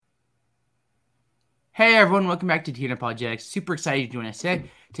Hey everyone, welcome back to TN Apologetics. Super excited to join us today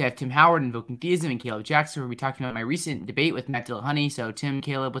to have Tim Howard, Invoking Theism, and Caleb Jackson. We'll be talking about my recent debate with Matt Dillahunty. So, Tim,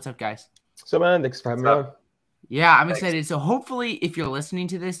 Caleb, what's up, guys? So, man, thanks for having me So, on. Yeah, I'm thanks. excited. So, hopefully, if you're listening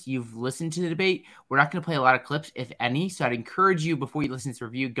to this, you've listened to the debate. We're not going to play a lot of clips, if any. So, I'd encourage you before you listen to this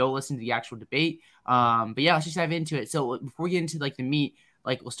review, go listen to the actual debate. But yeah, let's just dive into it. So, before we get into the meat,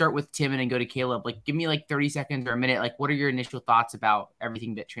 we'll start with Tim and then go to Caleb. Give me 30 seconds or a minute. What are your initial thoughts about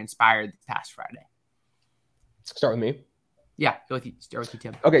everything that transpired this past Friday? Start with me. Yeah, go with you. Start with you,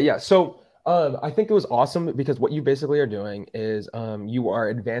 Tim. Okay, yeah. So I think it was awesome because what you basically are doing is you are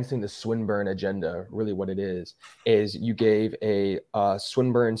advancing the Swinburne agenda. Really, what it is you gave a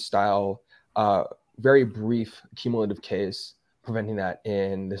Swinburne style, very brief cumulative case preventing that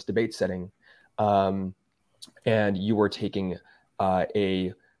in this debate setting, and you were taking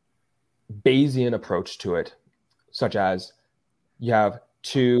a Bayesian approach to it, such as you have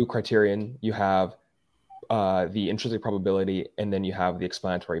two criterion. You have the intrinsic probability, and then you have the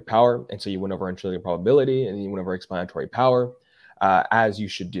explanatory power. And so you went over intrinsic probability, and then you went over explanatory power, as you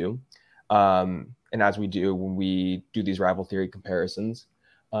should do, and as we do when we do these rival theory comparisons.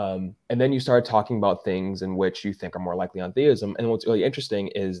 And then you started talking about things in which you think are more likely on theism. And what's really interesting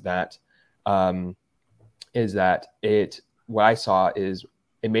is that what I saw is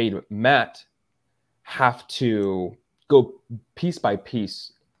it made Matt have to go piece by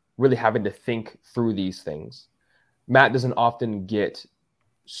piece, really having to think through these things. Matt doesn't often get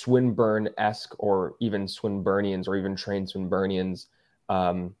Swinburne-esque or even Swinburnians or even trained Swinburnians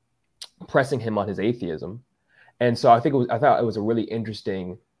pressing him on his atheism. And so I thought it was a really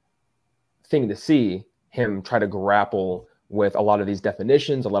interesting thing to see him try to grapple with a lot of these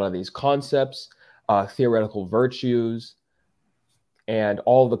definitions, a lot of these concepts, theoretical virtues, and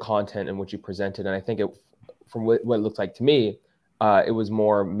all the content in which he presented. And I think from what it looks like to me, it was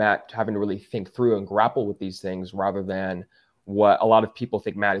more Matt having to really think through and grapple with these things rather than what a lot of people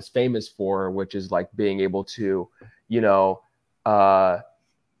think Matt is famous for, which is being able to,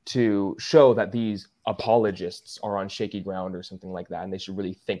 to show that these apologists are on shaky ground or something like that, and they should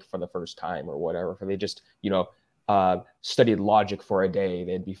really think for the first time or whatever. If they just, studied logic for a day,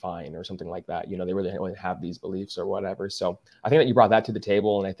 they'd be fine or something like that. They really don't have these beliefs or whatever. So I think that you brought that to the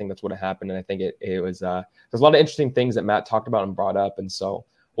table, and I think that's what happened. And I think it was there's a lot of interesting things that Matt talked about and brought up, and so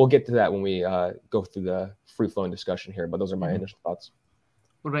we'll get to that when we go through the free flowing discussion here. But those are my initial thoughts.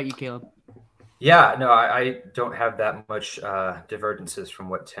 What about you, Caleb? Yeah, no, I don't have that much divergences from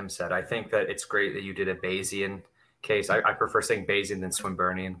what Tim said. I think that it's great that you did a Bayesian case. I prefer saying Bayesian than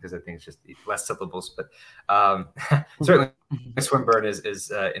Swinburnian because I think it's just less syllables, but certainly Swinburne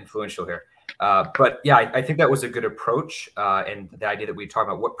is influential here. But yeah, I think that was a good approach, and the idea that we talk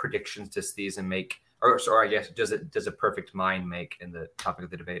about what predictions does theism make, or I guess does a perfect mind make in the topic of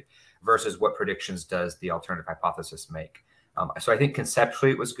the debate versus what predictions does the alternative hypothesis make. So I think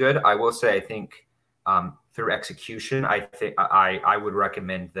conceptually it was good. I will say I think through execution, I think I would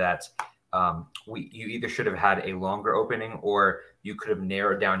recommend that you either should have had a longer opening or you could have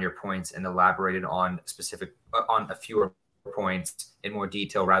narrowed down your points and elaborated on a fewer points in more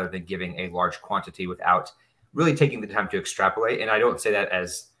detail rather than giving a large quantity without really taking the time to extrapolate. And I don't say that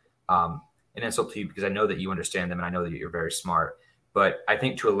as an insult to you because I know that you understand them and I know that you're very smart. But I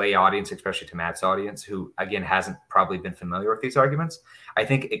think to a lay audience, especially to Matt's audience, who, again, hasn't probably been familiar with these arguments, I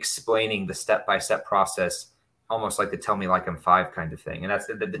think explaining the step-by-step process, almost like the tell me like I'm five kind of thing. And I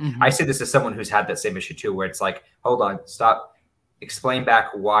say this as someone who's had that same issue too, where it's like, hold on, stop, explain back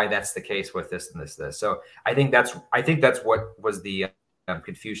why that's the case with this and this. So I think that's what was the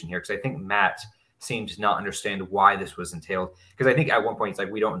confusion here. Because I think Matt seemed to not understand why this was entailed. Because I think at one point it's like,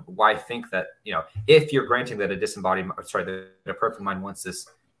 why think that, if you're granting that that a perfect mind wants this,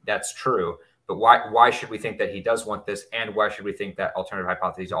 that's true. But why should we think that he does want this? And why should we think that alternative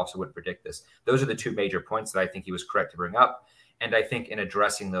hypotheses also would predict this? Those are the two major points that I think he was correct to bring up. And I think in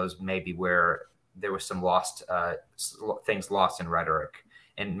addressing those, maybe where there was some things lost in rhetoric.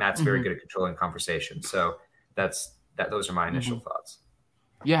 And Matt's very good at controlling conversation. So those are my initial thoughts.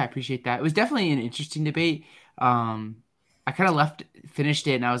 Yeah, I appreciate that. It was definitely an interesting debate. I kind of finished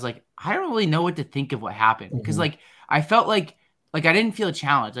it, and I was like, I don't really know what to think of what happened because, I felt like I didn't feel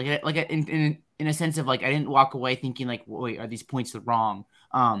challenged, in a sense of I didn't walk away thinking wait, are these points wrong?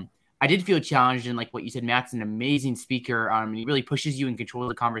 I did feel challenged, and what you said, Matt's an amazing speaker. He really pushes you and controls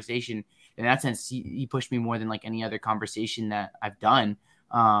the conversation. In that sense, he pushed me more than any other conversation that I've done.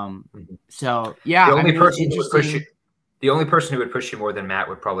 So yeah, the only person who would push you. The only person who would push you more than Matt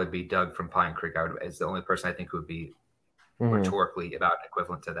would probably be Doug from Pine Creek. Is the only person I think who would be rhetorically about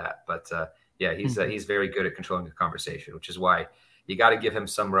equivalent to that. But yeah, he's very good at controlling the conversation, which is why you got to give him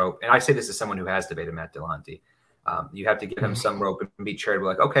some rope. And I say this as someone who has debated Matt Delonte. You have to give him some rope and be charitable.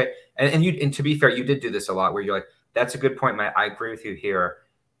 Like, okay. And to be fair, you did do this a lot where you're like, that's a good point, Matt. I agree with you here.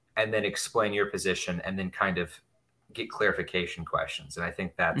 And then explain your position and then kind of get clarification questions. And I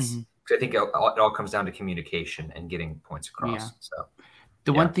think that's, I think it all comes down to communication and getting points across. Yeah. So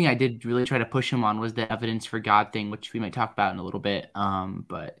the one thing I did really try to push him on was the evidence for God thing, which we might talk about in a little bit.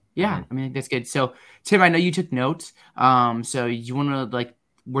 But yeah, I mean, that's good. So Tim, I know you took notes. So you want to like,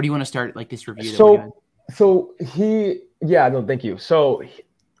 where do you want to start like this review? Thank you. So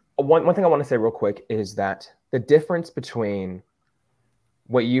one thing I want to say real quick is that the difference between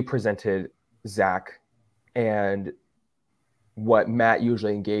what you presented, Zach, and what Matt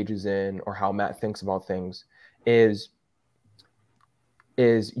usually engages in or how Matt thinks about things is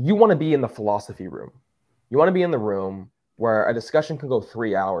you want to be in the philosophy room. You want to be in the room where a discussion can go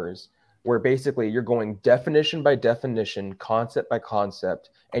 3 hours, where basically you're going definition by definition, concept by concept,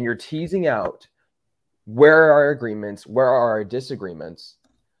 and you're teasing out where are our agreements, where are our disagreements,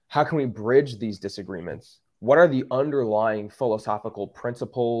 how can we bridge these disagreements, what are the underlying philosophical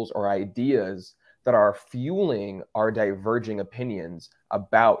principles or ideas that are fueling our diverging opinions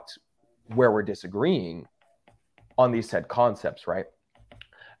about where we're disagreeing on these said concepts, right?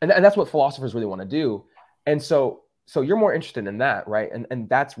 And that's what philosophers really want to do. And so you're more interested in that, right? And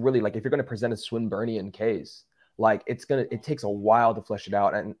that's really like, if you're going to present a Swinburnian case, like it takes a while to flesh it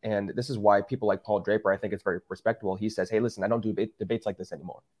out. And this is why people like Paul Draper, I think it's very respectable. He says, hey, listen, I don't do debates like this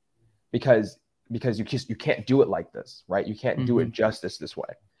anymore because you can't do it like this, right? You can't do it justice this way.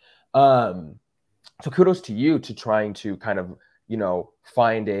 So kudos to you to trying to kind of,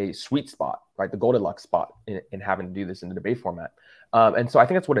 find a sweet spot, right? The Goldilocks spot in having to do this in the debate format. And so I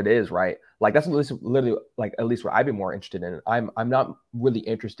think that's what it is, right? Like that's literally like at least what I'd be more interested in. I'm not really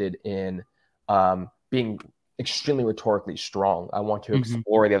interested in being extremely rhetorically strong. I want to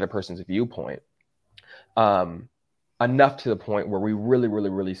explore the other person's viewpoint enough to the point where we really, really,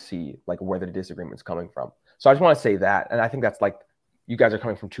 really see like where the disagreement's coming from. So I just want to say that, and I think that's like you guys are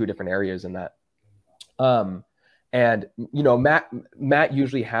coming from two different areas in that. And Matt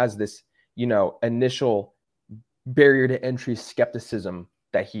usually has this initial barrier to entry skepticism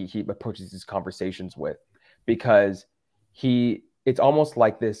that he approaches these conversations with, because it's almost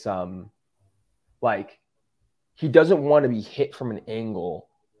like this like he doesn't want to be hit from an angle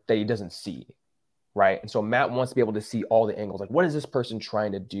that he doesn't see, right? And so Matt wants to be able to see all the angles. Like, what is this person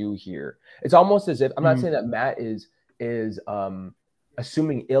trying to do here? It's almost as if, I'm not saying that Matt is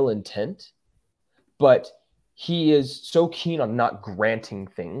assuming ill intent, but he is so keen on not granting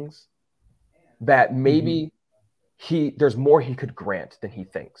things that maybe there's more he could grant than he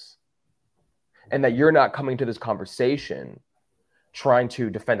thinks. And that you're not coming to this conversation trying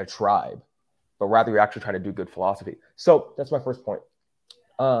to defend a tribe, but rather you're actually trying to do good philosophy. So that's my first point.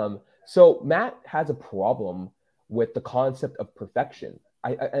 So Matt has a problem with the concept of perfection.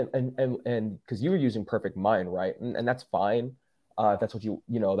 And because you were using perfect mind, right? And that's fine. That's what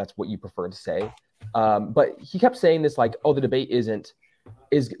that's what you prefer to say. But he kept saying this like, oh, the debate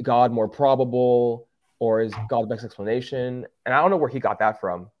is God more probable, or is God the best explanation? And I don't know where he got that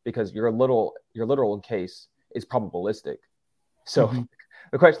from, because your literal case is probabilistic. So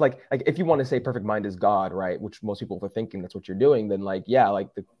the question, like if you want to say perfect mind is God, right, which most people are thinking that's what you're doing, then like, yeah, like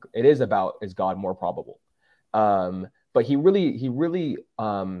it is about, is God more probable? But he really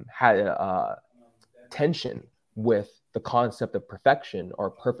had a tension with the concept of perfection or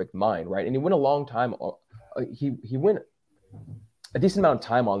perfect mind, right? And he went a long time. He went a decent amount of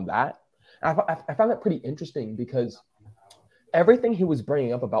time on that. I found that pretty interesting, because everything he was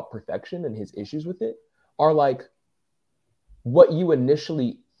bringing up about perfection and his issues with it are like what you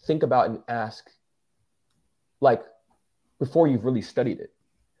initially think about and ask, like before you've really studied it.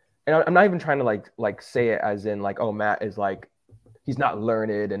 And I'm not even trying to like say it as in like, oh, Matt is like, he's not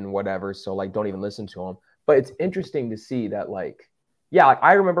learned and whatever, so like don't even listen to him. But it's interesting to see that like, yeah, like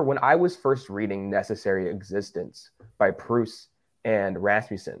I remember when I was first reading Necessary Existence by Proust and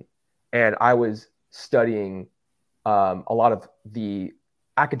Rasmussen, and I was studying a lot of the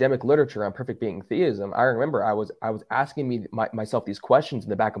academic literature on perfect being theism. I remember I was asking myself these questions in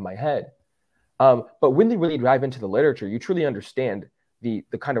the back of my head. But when you really dive into the literature, you truly understand the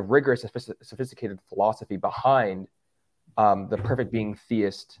kind of rigorous, sophisticated philosophy behind the perfect being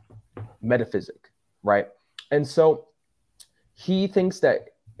theist metaphysic, right? And so he thinks that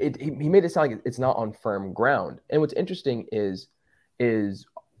he made it sound like it's not on firm ground. And what's interesting is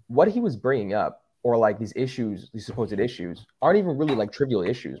what he was bringing up, or like these issues, these supposed issues, aren't even really like trivial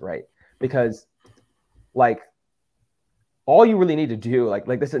issues, right? Because like all you really need to do, like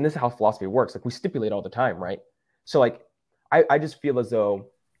this, and this is how philosophy works. Like we stipulate all the time, right? So like I just feel as though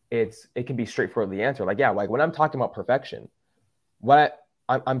it can be straightforwardly answered. Like, yeah, like when I'm talking about perfection,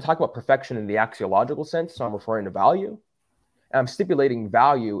 I'm talking about perfection in the axiological sense. So I'm referring to value. And I'm stipulating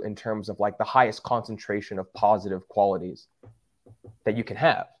value in terms of like the highest concentration of positive qualities that you can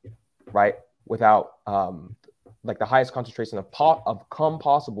have, right? Without like the highest concentration of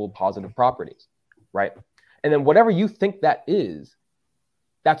possible positive properties, right? And then whatever you think that is,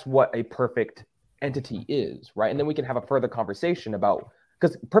 that's what a perfect entity is, right? And then we can have a further conversation about,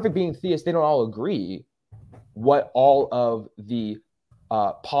 because perfect being theists, they don't all agree what all of the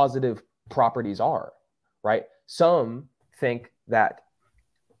positive properties are, right? Some think that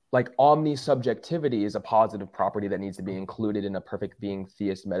like omnisubjectivity is a positive property that needs to be included in a perfect being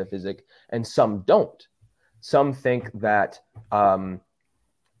theist metaphysic, and some don't. Some think that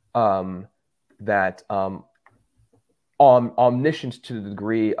omniscience to the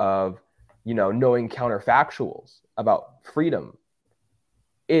degree of, knowing counterfactuals about freedom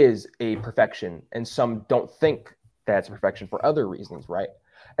is a perfection, and some don't think that's perfection for other reasons, right?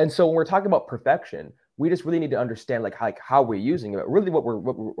 And so when we're talking about perfection, we just really need to understand like how we're using it. Really, what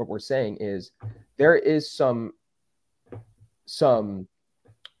we're saying is there is some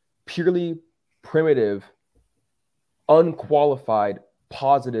purely primitive, unqualified,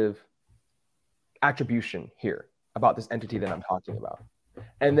 positive attribution here about this entity that I'm talking about.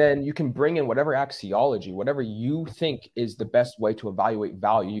 And then you can bring in whatever axiology, whatever you think is the best way to evaluate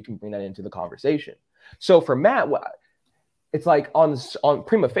value, you can bring that into the conversation. So for Matt, it's like on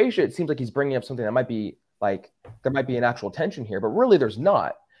prima facie, it seems like he's bringing up something that might be like, there might be an actual tension here, but really there's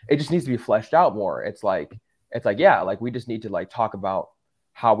not. It just needs to be fleshed out more. It's like, yeah, like we just need to like talk about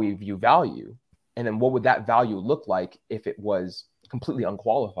how we view value. And then what would that value look like if it was completely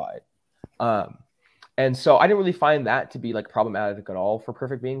unqualified? And so I didn't really find that to be like problematic at all for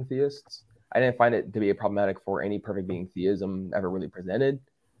perfect being theists. I didn't find it to be a problematic for any perfect being theism ever really presented.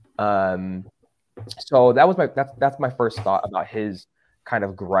 So that's my first thought about his kind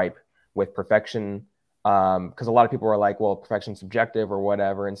of gripe with perfection. Because a lot of people are like, well, perfection's subjective or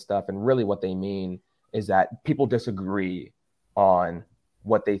whatever and stuff. And really what they mean is that people disagree on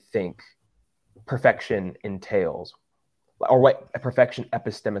what they think perfection entails, or what perfection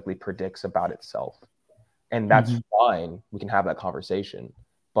epistemically predicts about itself. And that's fine. We can have that conversation.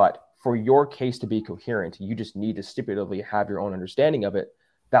 But for your case to be coherent, you just need to stipulatively have your own understanding of it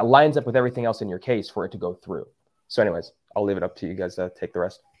that lines up with everything else in your case for it to go through. So anyways, I'll leave it up to you guys to take the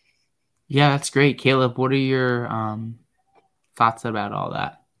rest. Yeah, that's great. Caleb, what are your thoughts about all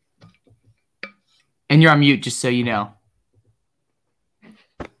that? And you're on mute, just so you know.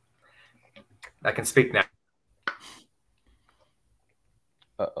 I can speak now.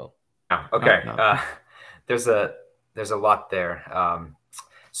 Uh-oh. Okay. No. There's a lot there.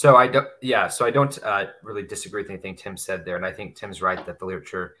 So I don't really disagree with anything Tim said there. And I think Tim's right that the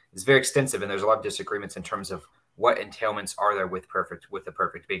literature is very extensive and there's a lot of disagreements in terms of what entailments are there with the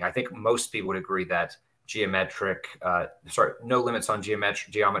perfect being. I think most people would agree that no limits on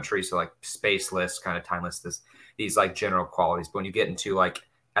geometry. So like spaceless, kind of timeless, these like general qualities. But when you get into like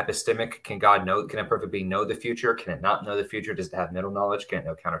epistemic, can a perfect being know the future? Can it not know the future? Does it have middle knowledge? Can it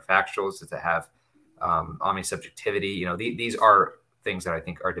know counterfactuals? Does it have omnisubjectivity? These are things that I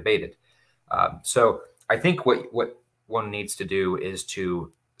think are debated. So I think what one needs to do is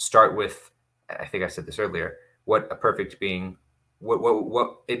to start with, I think I said this earlier, what a perfect being,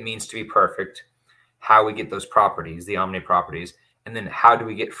 what it means to be perfect, how we get those properties, the omni properties, and then how do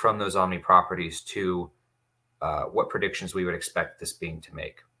we get from those omni properties to what predictions we would expect this being to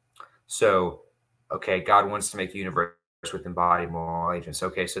make. So, okay, God wants to make the universe with embodied moral agents.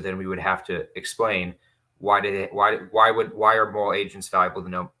 Okay, so then we would have to explain why are moral agents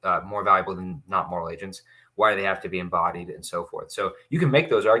more valuable than not moral agents? Why do they have to be embodied and so forth? So you can make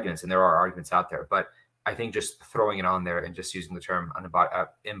those arguments, and there are arguments out there, but I think just throwing it on there and just using the term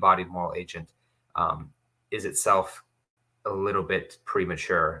embodied moral agent is itself a little bit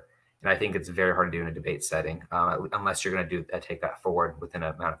premature. And I think it's very hard to do in a debate setting, unless you're going to take that forward within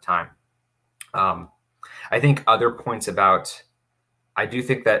an amount of time. I think other points I do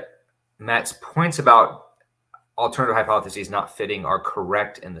think that Matt's points about alternative hypotheses not fitting are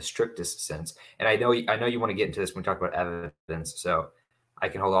correct in the strictest sense. And I know you want to get into this when we talk about evidence, so I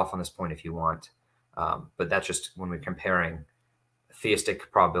can hold off on this point if you want. But that's just when we're comparing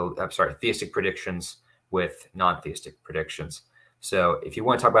theistic predictions with non-theistic predictions. So if you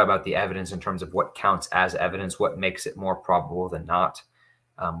want to talk about the evidence in terms of what counts as evidence, what makes it more probable than not,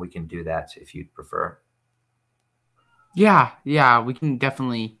 we can do that if you'd prefer. Yeah, we can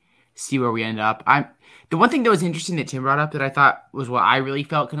definitely see where we end up. The one thing that was interesting that Tim brought up that I thought was what I really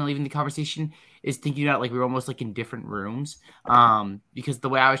felt kind of leaving the conversation is thinking about like we were almost like in different rooms. Because the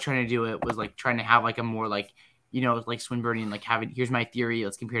way I was trying to do it was like trying to have like a more like, like Swinburne and like having, here's my theory,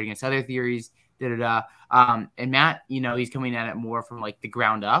 let's compare it against other theories, da da da. And Matt, he's coming at it more from like the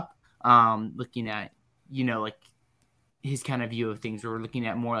ground up, looking at, like his kind of view of things. Where we're looking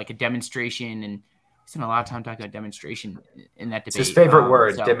at more like a demonstration, and spent a lot of time talking about demonstration in that debate. It's his favorite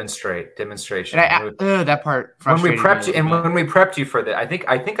word, demonstration. That part when we prepped you, and when we prepped you for that, I think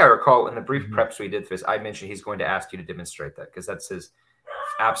I recall in the brief preps we did for this, I mentioned he's going to ask you to demonstrate that, because that's his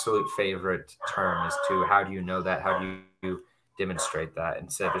absolute favorite term, is to how do you know that? How do you demonstrate that,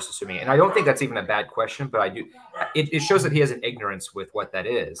 instead of just assuming it? And I don't think that's even a bad question, but I do. It shows that he has an ignorance with what that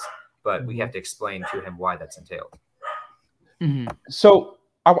is, but we have to explain to him why that's entailed. So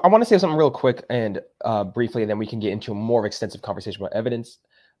I want to say something real quick and briefly, and then we can get into a more extensive conversation about evidence.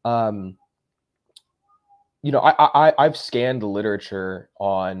 I've scanned the literature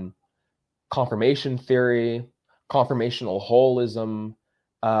on confirmation theory, confirmational holism,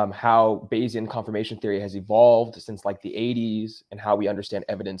 how Bayesian confirmation theory has evolved since like the 80s, and how we understand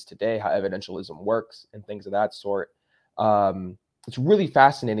evidence today, how evidentialism works, and things of that sort. It's really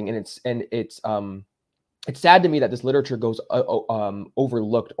fascinating, and it's sad to me that this literature goes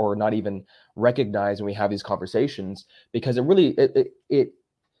overlooked or not even recognized when we have these conversations, because it really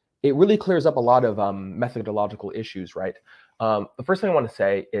clears up a lot of methodological issues, right? The first thing I want to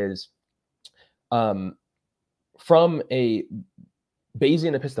say is, from a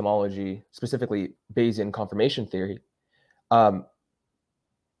Bayesian epistemology, specifically Bayesian confirmation theory,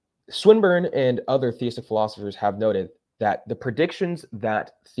 Swinburne and other theistic philosophers have noted that the predictions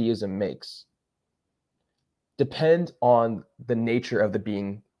that theism makes depend on the nature of the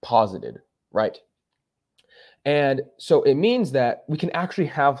being posited, right? And so it means that we can actually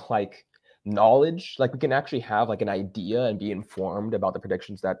have like knowledge, like we can actually have like an idea and be informed about the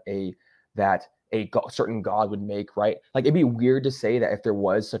predictions that a certain God would make, right? Like it'd be weird to say that if there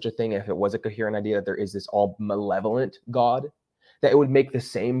was such a thing, if it was a coherent idea that there is this all malevolent God, that it would make the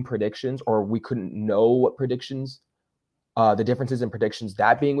same predictions, or we couldn't know what predictions, the differences in predictions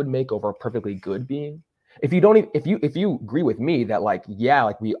that being would make over a perfectly good being. If you agree with me that like, yeah,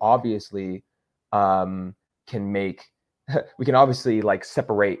 like we obviously we can obviously like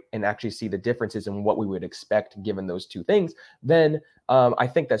separate and actually see the differences in what we would expect given those two things, then I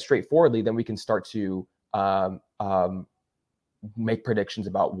think that straightforwardly, then we can start to make predictions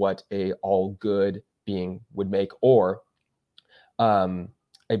about what a all good being would make, or a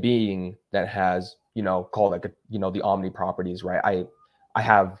being that has, called like the omni properties, right?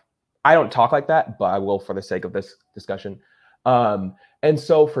 I don't talk like that, but I will for the sake of this discussion. And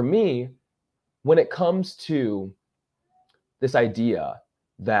so for me, when it comes to this idea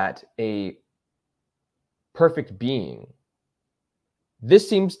that a perfect being, this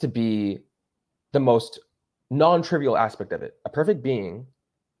seems to be the most non-trivial aspect of it. A perfect being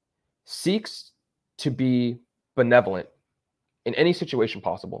seeks to be benevolent in any situation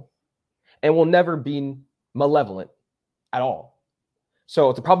possible and will never be malevolent at all. So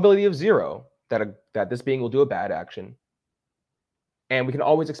it's a probability of 0 that this being will do a bad action. And we can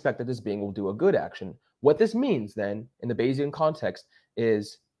always expect that this being will do a good action. What this means then, in the Bayesian context,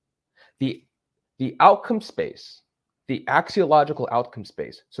 is the outcome space, the axiological outcome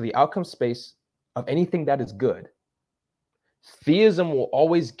space, so the outcome space of anything that is good, theism will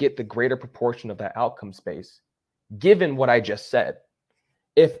always get the greater proportion of that outcome space, given what I just said.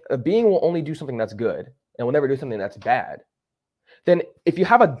 If a being will only do something that's good and will never do something that's bad, then if you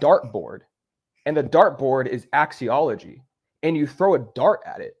have a dartboard and the dartboard is axiology and you throw a dart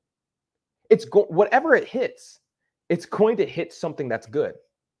at it, whatever it hits, it's going to hit something that's good,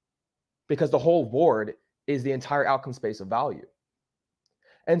 because the whole board is the entire outcome space of value.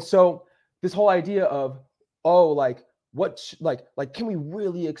 And so this whole idea of, can we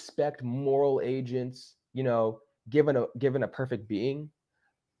really expect moral agents, given a perfect being?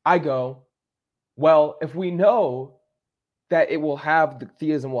 I go, well, if we know that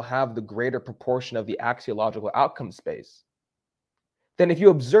theism will have the greater proportion of the axiological outcome space, then if you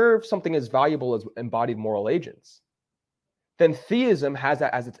observe something as valuable as embodied moral agents, then theism has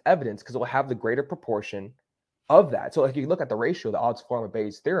that as its evidence, because it will have the greater proportion of that. So if you look at the ratio, the odds form of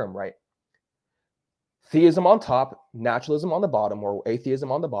Bayes' theorem, right? Theism on top, naturalism on the bottom, or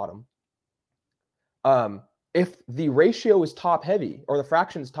atheism on the bottom. If the ratio is top heavy, or the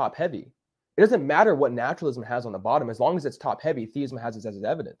fraction is top heavy, it doesn't matter what naturalism has on the bottom. As long as it's top heavy, theism has it as its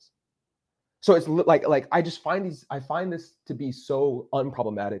evidence. So it's like I find this to be so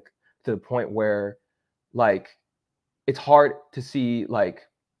unproblematic, to the point where like it's hard to see like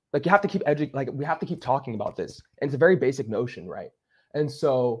you have to keep we have to keep talking about this. And it's a very basic notion, right? And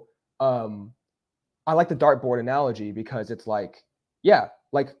so I like the dartboard analogy because it's like, yeah,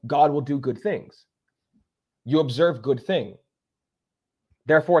 like God will do good things. You observe good thing.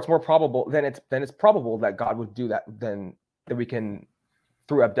 Therefore, it's more probable it's probable that God would do that than that we can,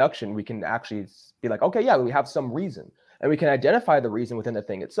 through abduction, we can actually be like, okay, yeah, we have some reason. And we can identify the reason within the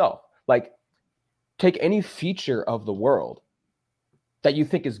thing itself. Like, take any feature of the world that you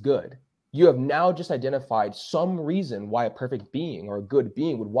think is good. You have now just identified some reason why a perfect being or a good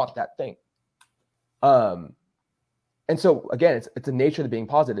being would want that thing. And so again, it's the nature of the being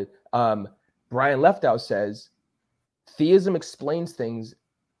posited. Brian Leftow says theism explains things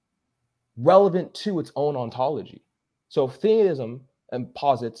relevant to its own ontology. So if theism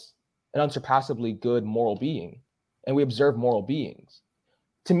posits an unsurpassably good moral being, and we observe moral beings,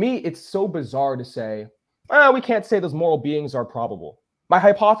 to me, it's so bizarre to say, we can't say those moral beings are probable. My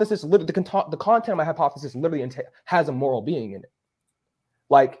hypothesis, the content of my hypothesis literally has a moral being in it.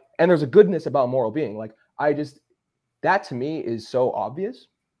 Like, and there's a goodness about moral being. Like, that to me is so obvious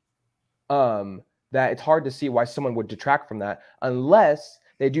that it's hard to see why someone would detract from that unless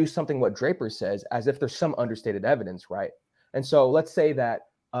they do something what Draper says, as if there's some understated evidence, right? And so let's say that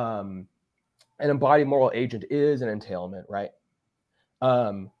an embodied moral agent is an entailment, right?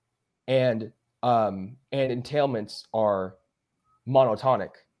 And entailments are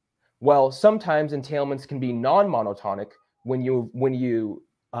monotonic. Well, sometimes entailments can be non-monotonic when you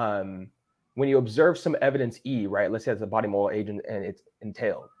observe some evidence E, right? Let's say it's a body moral agent and it's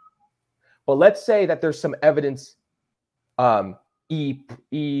entailed. But let's say that there's some evidence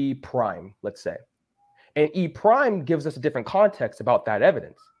E prime, let's say. And E prime gives us a different context about that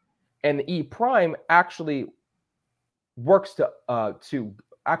evidence. And the E prime actually works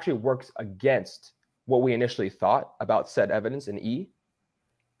against what we initially thought about said evidence in E.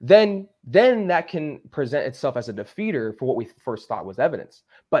 Then that can present itself as a defeater for what we first thought was evidence.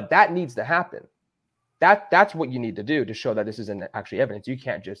 But that needs to happen. That's what you need to do to show that this isn't actually evidence. You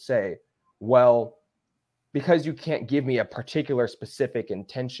can't just say, well, because you can't give me a particular specific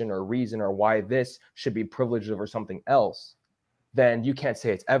intention or reason or why this should be privileged over something else, then you can't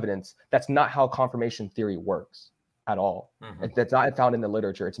say it's evidence. That's not how confirmation theory works at all. Mm-hmm. That's not found in the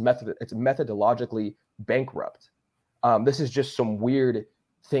literature. It's methodologically bankrupt. This is just some weird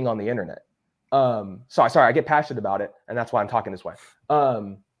thing on the internet. Sorry, I get passionate about it, and that's why I'm talking this way.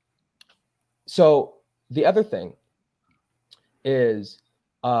 So the other thing is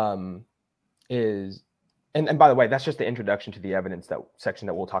and by the way, that's just the introduction to the evidence section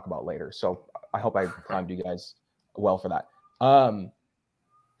that we'll talk about later. So I hope I primed you guys well for that.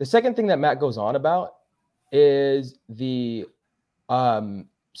 The second thing that Matt goes on about is the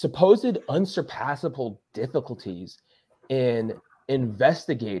supposed unsurpassable difficulties in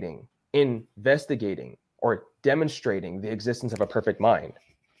investigating or demonstrating the existence of a perfect mind.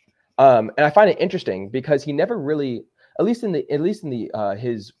 And I find it interesting because he never really, at least in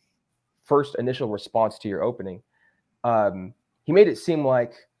his first initial response to your opening, he made it seem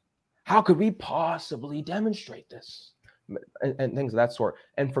like, how could we possibly demonstrate this? And things of that sort.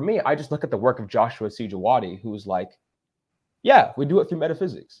 And for me, I just look at the work of Joshua C. Jawadi, who's like, yeah, we do it through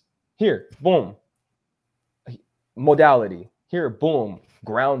metaphysics. Here, boom, modality. Here, boom,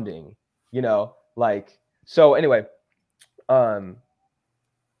 grounding. So anyway, I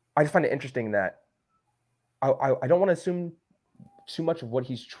just find it interesting that I don't want to assume too much of what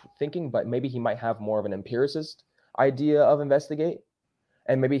he's thinking, but maybe he might have more of an empiricist idea of investigate,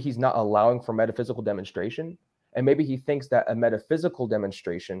 and maybe he's not allowing for metaphysical demonstration. And maybe he thinks that a metaphysical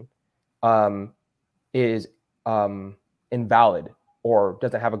demonstration is invalid or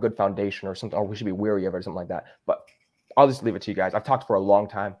doesn't have a good foundation or something, or we should be weary of it or something like that. But I'll just leave it to you guys. I've talked for a long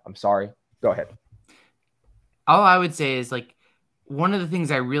time. I'm sorry. Go ahead. All I would say is, like, one of the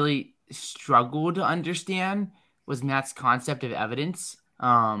things I really struggled to understand was Matt's concept of evidence.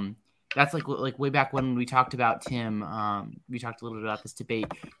 That's like way back when we talked about Tim. We talked a little bit about this debate.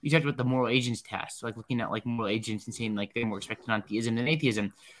 You talked about the moral agents test, like looking at like moral agents and saying like they're more expected on theism than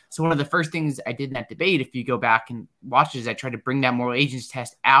atheism. So one of the first things I did in that debate, if you go back and watch it, is I tried to bring that moral agents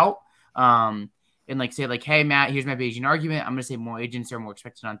test out and like say like, hey Matt, here's my Bayesian argument. I'm going to say moral agents are more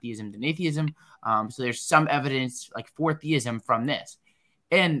expected on theism than atheism. So there's some evidence like for theism from this.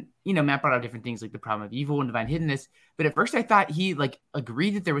 And, Matt brought out different things like the problem of evil and divine hiddenness. But at first I thought he like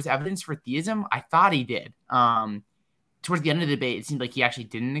agreed that there was evidence for theism. I thought he did. Towards the end of the debate, it seemed like he actually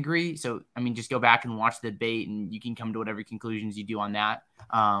didn't agree. So, just go back and watch the debate and you can come to whatever conclusions you do on that.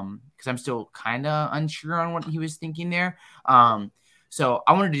 Because I'm still kind of unsure on what he was thinking there. So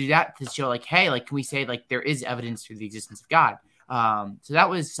I wanted to do that to show like, hey, like, can we say like there is evidence for the existence of God? So that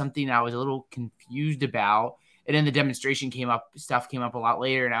was something I was a little confused about. And then the demonstration stuff came up a lot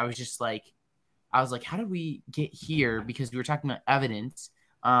later. And I was just like, I was like, how did we get here? Because we were talking about evidence.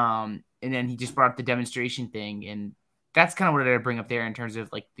 And then he just brought up the demonstration thing. And that's kind of what I bring up there in terms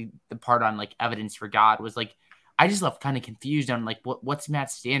of like the part on like evidence for God was like, I just left kind of confused on like what's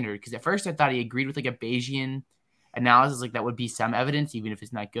Matt's standard. Because at first I thought he agreed with like a Bayesian analysis, like that would be some evidence, even if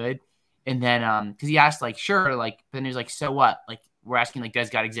it's not good. And then because he asked like, sure, like, but then he was like, so what? Like we're asking like, does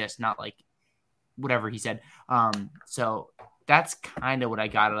God exist? Not like whatever he said. So that's kind of what I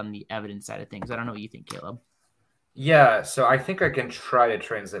got on the evidence side of things. I don't know what you think, Caleb. Yeah, so I think I can try to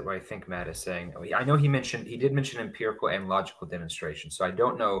translate what I think Matt is saying. I know he did mention empirical and logical demonstration. So I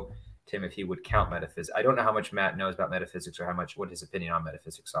don't know, Tim, if he would count metaphysics. I don't know how much Matt knows about metaphysics or what his opinion on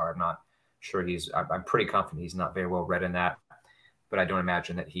metaphysics are. I'm not sure I'm pretty confident he's not very well read in that, but I don't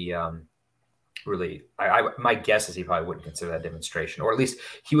imagine that he really, my guess is he probably wouldn't consider that demonstration, or at least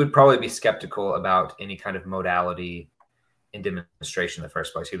he would probably be skeptical about any kind of modality in demonstration in the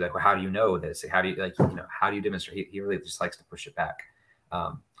first place. He'd be like, well, how do you know this? How do you demonstrate? He really just likes to push it back.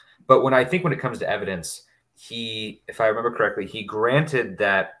 But when it comes to evidence, if I remember correctly, he granted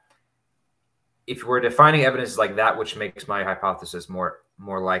that if we're defining evidence as like that which makes my hypothesis more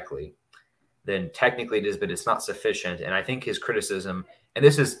likely, then technically it is, but it's not sufficient. And I think his criticism, and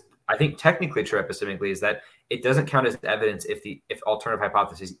this is, I think technically true epistemically, is that it doesn't count as evidence if alternative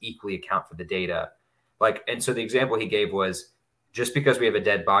hypotheses equally account for the data. And so the example he gave was, just because we have a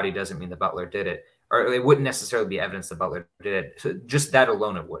dead body doesn't mean the butler did it, or it wouldn't necessarily be evidence the butler did it. So just that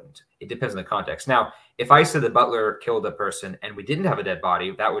alone, it wouldn't. It depends on the context. Now, if I said the butler killed a person and we didn't have a dead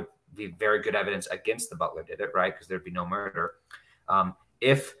body, that would be very good evidence against the butler did it, right? Because there'd be no murder.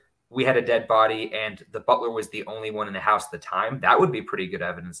 If we had a dead body and the butler was the only one in the house at the time, that would be pretty good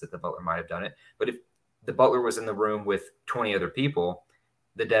evidence that the butler might have done it. But if the butler was in the room with 20 other people,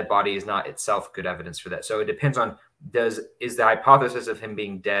 the dead body is not itself good evidence for that. So it depends on, is the hypothesis of him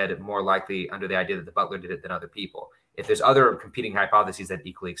being dead more likely under the idea that the butler did it than other people? If there's other competing hypotheses that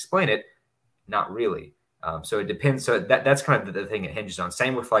equally explain it, not really. So it depends. So that's kind of the thing it hinges on.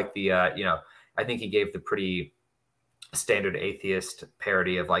 Same with like the, I think he gave the pretty standard atheist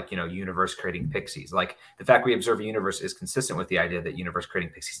parody of like, universe creating pixies. Like the fact we observe a universe is consistent with the idea that universe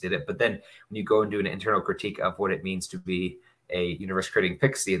creating pixies did it. But then when you go and do an internal critique of what it means to be a universe creating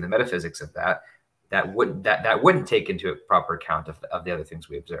pixie and the metaphysics of that wouldn't take into proper account of the other things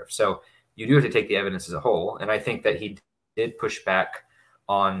we observe. So you do have to take the evidence as a whole. And I think that he did push back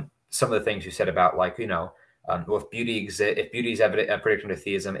on some of the things you said about like, well, if beauty is predicted under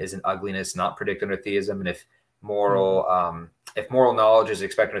theism, isn't ugliness not predicted under theism? And if moral knowledge is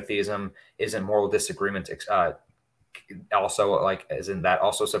expected under theism, isn't moral disagreement also like, isn't that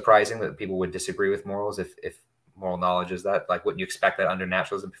also surprising that people would disagree with morals if moral knowledge is that? Like, wouldn't you expect that under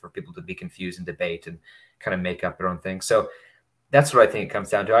naturalism for people to be confused and debate and kind of make up their own thing? So that's what I think it comes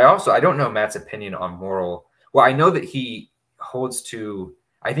down to. I don't know Matt's opinion on moral. Well, I know that he holds to,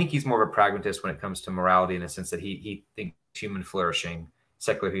 I think he's more of a pragmatist when it comes to morality in the sense that he thinks human flourishing,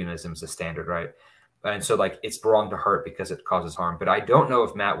 secular humanism is the standard, right? And so like it's wrong to hurt because it causes harm. But I don't know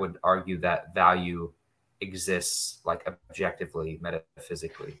if Matt would argue that value exists like objectively,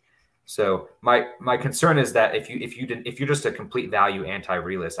 metaphysically. So my concern is that if you're just a complete value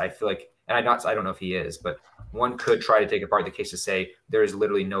anti-realist, I feel like, and I don't know if he is, but one could try to take apart the case to say there is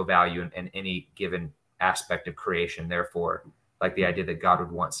literally no value in any given aspect of creation. Therefore, like the idea that God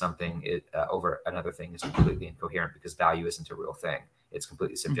would want something over another thing is completely incoherent because value isn't a real thing. It's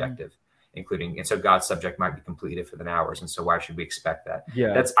completely subjective, and so God's subject might be completely different than ours. And so why should we expect that?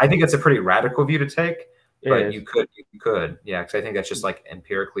 Yeah, I think that's a pretty radical view to take. But you could, yeah, because I think that's just like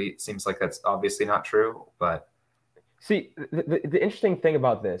empirically, it seems like that's obviously not true. But see, the interesting thing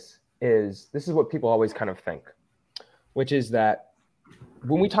about this is what people always kind of think, which is that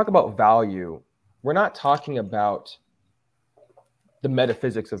when we talk about value, we're not talking about the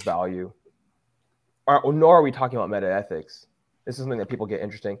metaphysics of value, or nor are we talking about metaethics. This is something that people get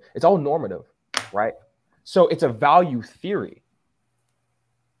interesting. It's all normative, right? So it's a value theory,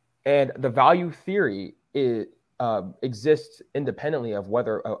 and the value theory exists independently of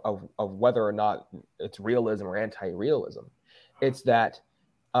whether or not it's realism or anti-realism. It's that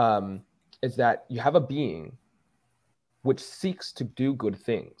you have a being which seeks to do good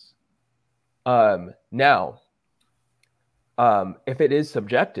things. Now, if it is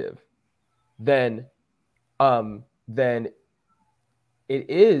subjective, then it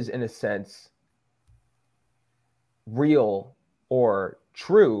is in a sense real or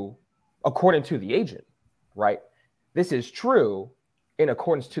true according to the agent, right? This is true in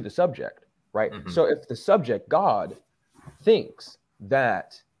accordance to the subject, right? Mm-hmm. So if the subject, God, thinks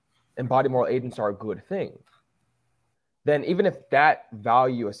that embodied moral agents are a good thing, then even if that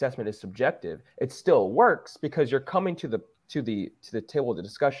value assessment is subjective, it still works because you're coming to the table of the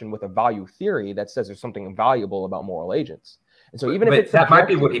discussion with a value theory that says there's something valuable about moral agents. And so even if it's that might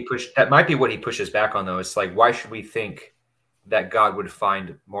be what he pushed. That might be what he pushes back on, though. It's like, why should we think that God would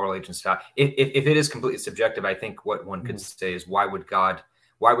find moral agents value? If it is completely subjective, I think what one could say is, why would God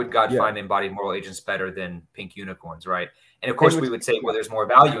find embodied moral agents better than pink unicorns, right? And of course, we would say, well, there's more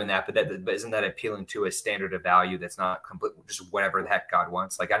value in that, but isn't that appealing to a standard of value that's not complete, just whatever the heck God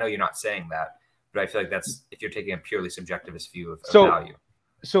wants? Like, I know you're not saying that, but I feel like that's if you're taking a purely subjectivist view of value.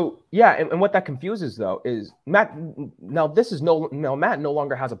 So yeah, and what that confuses though is Matt. Now Matt no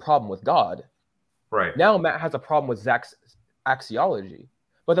longer has a problem with God, right? Now Matt has a problem with Zach's axiology.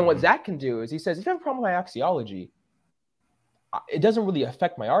 But then what Zach can do is he says, if you have a problem with my axiology, it doesn't really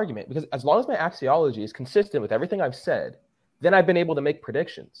affect my argument, because as long as my axiology is consistent with everything I've said, then I've been able to make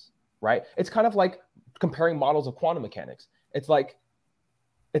predictions, right? It's kind of like comparing models of quantum mechanics. It's like,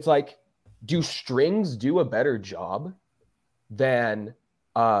 do strings do a better job than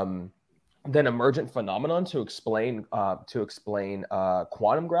emergent phenomenon to explain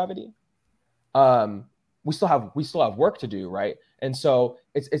quantum gravity? We still have work to do, right? And so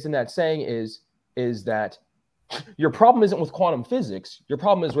it's in that saying is that your problem isn't with quantum physics. Your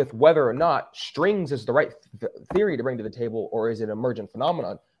problem is with whether or not strings is the right theory to bring to the table, or is it emergent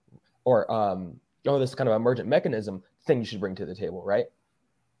phenomenon, or this kind of emergent mechanism thing you should bring to the table, right?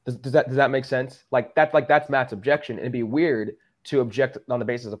 Does that make sense? That's Matt's objection. And it'd be weird to object on the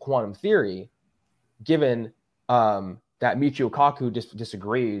basis of quantum theory, given that Michio Kaku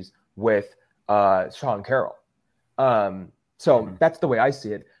disagrees with Sean Carroll. So that's the way I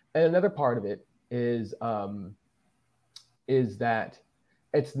see it. And another part of it is that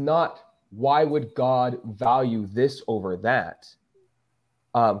it's not, why would God value this over that?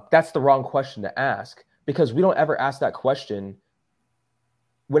 That's the wrong question to ask, because we don't ever ask that question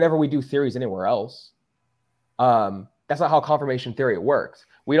whenever we do theories anywhere else. That's not how confirmation theory works.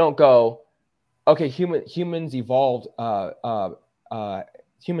 We don't go, okay, humans evolved,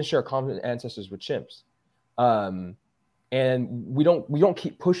 humans share common ancestors with chimps. And we don't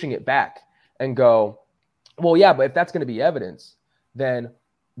keep pushing it back and go, well, yeah, but if that's going to be evidence, then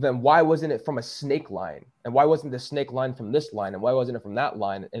why wasn't it from a snake line? And why wasn't the snake line from this line? And why wasn't it from that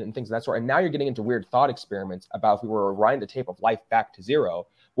line? And things of that sort. And now you're getting into weird thought experiments about if we were to rewind the tape of life back to zero,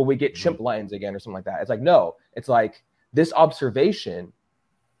 will we get chimp lines again or something like that? It's like, no, it's like this observation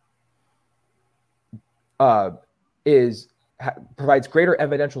provides greater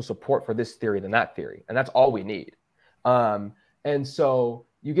evidential support for this theory than that theory. And that's all we need. And so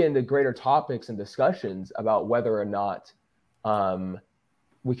you get into greater topics and discussions about whether or not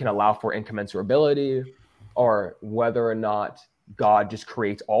we can allow for incommensurability, or whether or not God just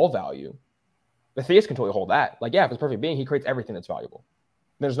creates all value. The theist can totally hold that. Like, yeah, if it's a perfect being, he creates everything that's valuable.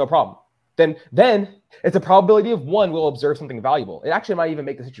 There's no problem. Then it's a probability of one will observe something valuable. It actually might even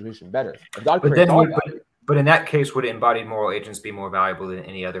make the situation better. If God creates all value, but in that case, would embodied moral agents be more valuable than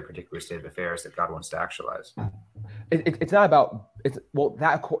any other particular state of affairs that God wants to actualize? It's not about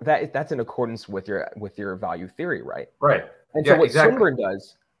that's in accordance with your value theory, right? Right. And so what Swinburne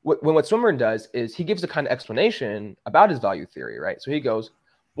does, what Swinburne does is he gives a kind of explanation about his value theory, right? So he goes,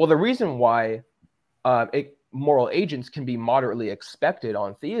 well, the reason why moral agents can be moderately expected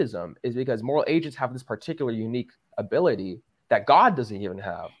on theism is because moral agents have this particular unique ability that God doesn't even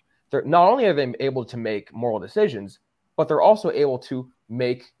have. Not only are they able to make moral decisions, but they're also able to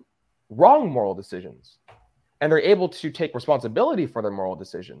make wrong moral decisions. And they're able to take responsibility for their moral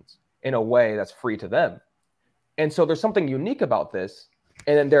decisions in a way that's free to them. And so there's something unique about this.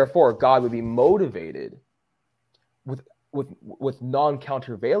 And then therefore, God would be motivated with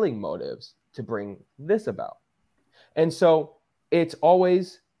non-countervailing motives to bring this about. And so it's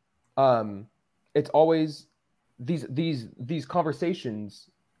always these conversations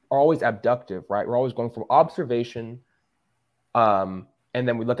are always abductive, right? We're always going from observation, and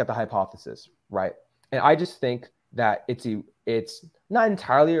then we look at the hypothesis, right? And I just think that it's not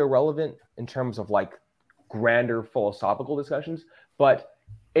entirely irrelevant in terms of like grander philosophical discussions, but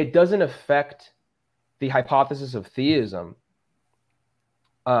it doesn't affect the hypothesis of theism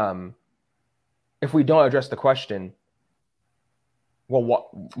if we don't address the question, well,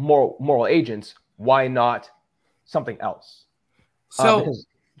 what moral agents, why not something else?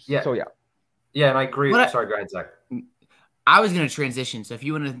 Yeah, and I agree. Sorry, go ahead, Zach. I was going to transition, so if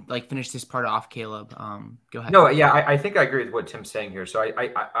you want to like finish this part off, Caleb, go ahead. No, yeah, I think I agree with what Tim's saying here. So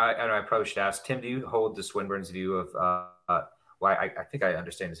I probably should ask Tim: do you hold the Swinburne's view of why I think I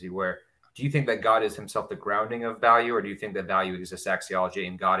understand this view? Where do you think that God is himself the grounding of value, or do you think that value exists axiology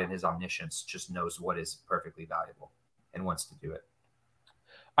and God in his omniscience just knows what is perfectly valuable? and wants to do it.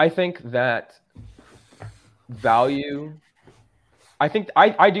 I think that value. I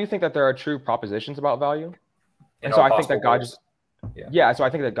do think that there are true propositions about value, and so I think that God just so I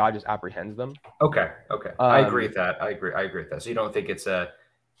think that God just apprehends them. Okay. I agree with that. I agree with that. So you don't think it's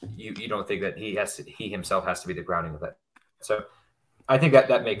you don't think that he himself has to be the grounding of that. So I think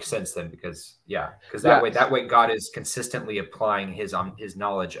that makes sense then, because that way God is consistently applying his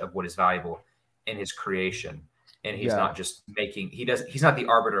knowledge of what is valuable in his creation, and he's not just he's not the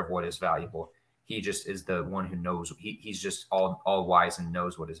arbiter of what is valuable. He just is the one who knows. He's just all wise and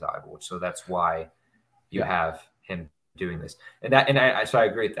knows what is valuable. So that's why you have him doing this. So I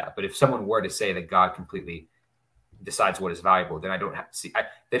agree with that. But if someone were to say that God completely decides what is valuable, then I don't have to see.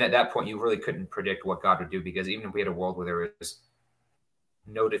 Then at that point, you really couldn't predict what God would do, because even if we had a world where there was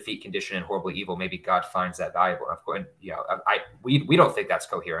no defeat condition and horribly evil, maybe God finds that valuable. Of course, we don't think that's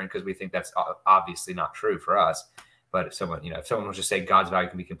coherent, because we think that's obviously not true for us. But if someone was just saying God's value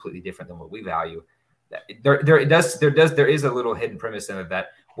can be completely different than what we value, there is a little hidden premise in it that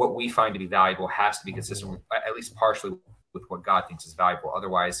what we find to be valuable has to be consistent with, at least partially, with what God thinks is valuable.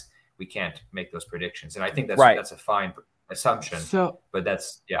 Otherwise, we can't make those predictions. And I think that's a fine assumption. But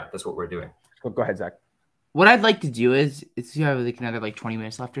that's what we're doing. Go ahead, Zach. What I'd like to do is we have like another 20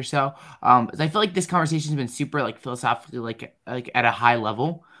 minutes left or so. Is I feel like this conversation has been super like philosophically like at a high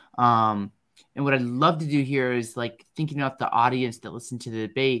level. And what I'd love to do here is like thinking about the audience that listened to the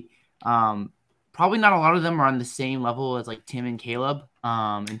debate. Probably not a lot of them are on the same level as like Tim and Caleb.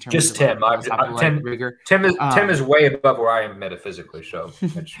 In terms just of Tim. Like, rigor. Tim is way above where I am metaphysically. So,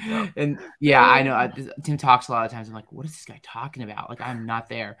 and I know Tim talks a lot of times. I'm like, what is this guy talking about? Like, I'm not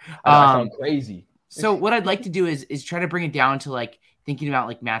there. I sound crazy. So what I'd like to do is try to bring it down to like thinking about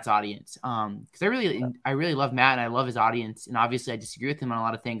like Matt's audience. Because I really love Matt and I love his audience, and obviously I disagree with him on a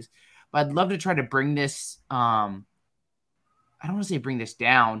lot of things. But I'd love to try to bring this. I don't want to say bring this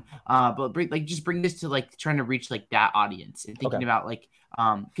down, but bring this to like trying to reach like that audience and thinking about like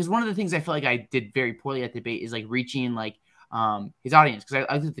because one of the things I feel like I did very poorly at the debate is like reaching like his audience, because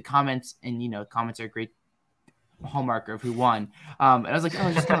I looked at the comments, and comments are a great hallmarker of who won. And I was like,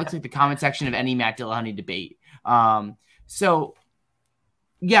 it just kind of looks like the comment section of any Matt Dillahunty debate. So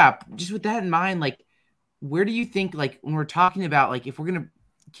yeah, just with that in mind, like where do you think, like when we're talking about like if we're gonna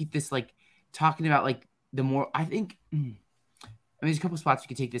keep this like talking about like the more, I think there's a couple spots we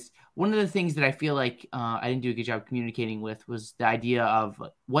could take this. One of the things that I feel like I didn't do a good job communicating with was the idea of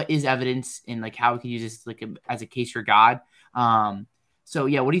what is evidence and like how we could use this like as a case for God. So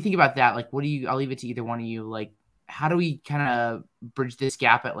yeah, what do you think about that? Like, I'll leave it to either one of you. Like, how do we kind of bridge this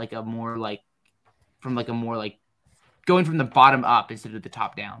gap at like a more like from like a more like going from the bottom up instead of the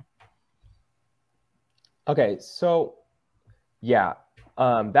top down? Okay, so yeah.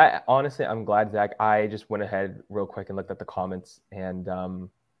 That honestly, I'm glad, Zach. I just went ahead real quick and looked at the comments, and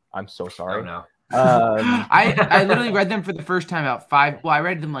I'm so sorry. Oh no. I literally read them for the first time about 5. Well, I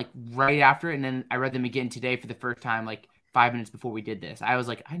read them like right after, and then I read them again today for the first time, like 5 minutes before we did this. I was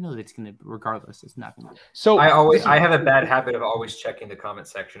like, I know that it's gonna, regardless, it's not gonna. So I have a bad habit of always checking the comment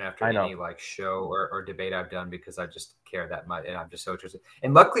section after any like show or debate I've done, because I just care that much, and I'm just so interested.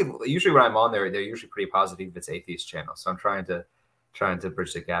 And luckily, usually when I'm on there, they're usually pretty positive if it's atheist channel. So I'm trying to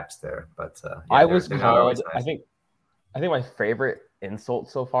bridge the gaps there. But I was called, nice. I think my favorite insult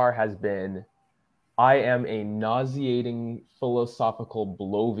so far has been, I am a nauseating philosophical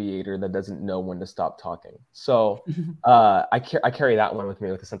bloviator that doesn't know when to stop talking. So I carry that one with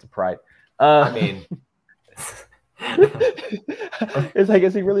me with a sense of pride. I mean,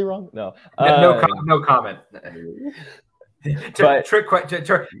 is he really wrong? No. No comment. But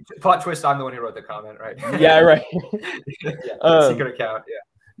plot twist, I'm the one who wrote the comment, right? Yeah, right. Secret account,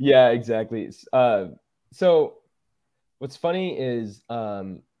 yeah, exactly. So what's funny is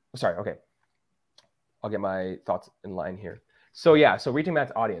sorry, okay, I'll get my thoughts in line here. So reaching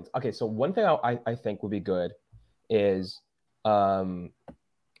Matt's audience. Okay, so one thing I think would be good is kind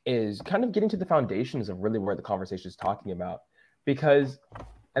of getting to the foundations of really where the conversation is talking about, because,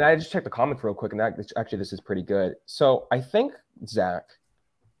 and I just checked the comments real quick, and this is pretty good. So I think, Zach,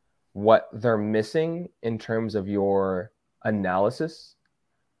 what they're missing in terms of your analysis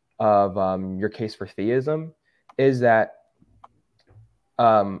of your case for theism is that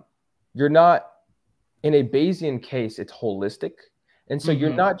you're not, in a Bayesian case, it's holistic. And so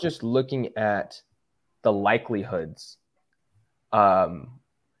you're not just looking at the likelihoods. Rather,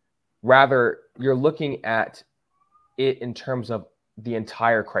 you're looking at it in terms of the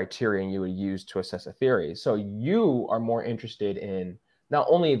entire criterion you would use to assess a theory. So you are more interested in not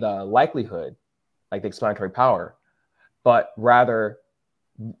only the likelihood, like the explanatory power, but rather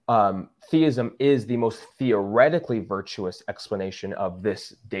theism is the most theoretically virtuous explanation of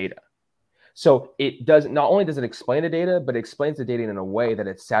this data. So it does not only does it explain the data, but it explains the data in a way that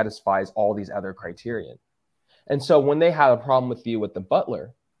it satisfies all these other criterion. And so when they have a problem with you with the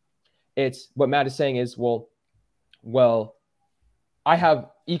butler, it's what Matt is saying is, well, I have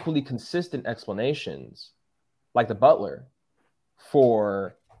equally consistent explanations like the butler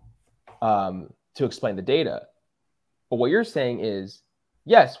for to explain the data. But what you're saying is,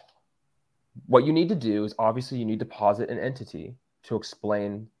 yes, what you need to do is obviously you need to posit an entity to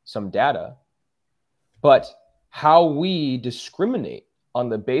explain some data. But how we discriminate on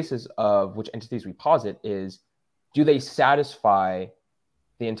the basis of which entities we posit is, do they satisfy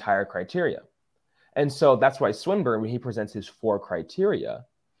the entire criteria? And so that's why Swinburne, when he presents his 4 criteria,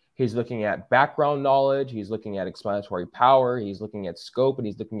 he's looking at background knowledge, he's looking at explanatory power, he's looking at scope, and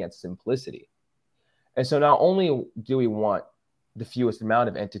he's looking at simplicity. And so not only do we want the fewest amount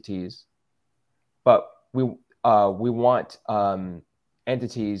of entities, but we want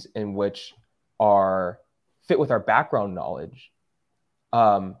entities in which are fit with our background knowledge,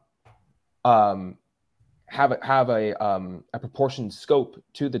 have a proportioned scope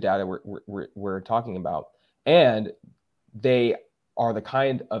to the data we're talking about, and they are the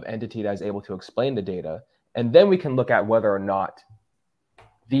kind of entity that is able to explain the data. And then we can look at whether or not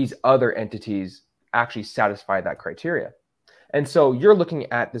these other entities actually satisfy that criteria. And so you're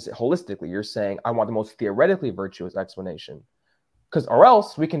looking at this holistically. You're saying, I want the most theoretically virtuous explanation, or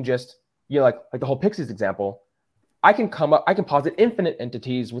else we can just, like the whole Pixies example, I can posit infinite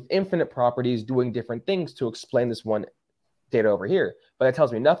entities with infinite properties doing different things to explain this one data over here. But that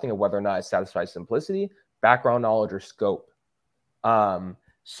tells me nothing of whether or not it satisfies simplicity, background knowledge, or scope.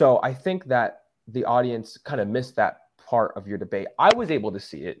 So I think that the audience kind of missed that part of your debate. I was able to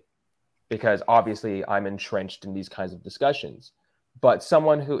see it because obviously I'm entrenched in these kinds of discussions. But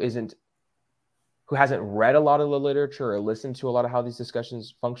someone who hasn't read a lot of the literature or listened to a lot of how these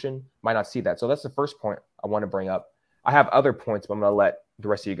discussions function might not see that. So that's the first point I want to bring up. I have other points, but I'm going to let the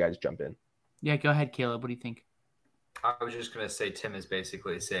rest of you guys jump in. Yeah, go ahead, Caleb. What do you think? I was just going to say Tim is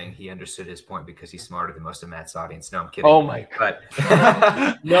basically saying he understood his point because he's smarter than most of Matt's audience. No, I'm kidding. Oh my God.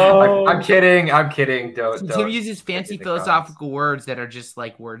 No. I'm kidding. Don't. Tim uses fancy philosophical words that are just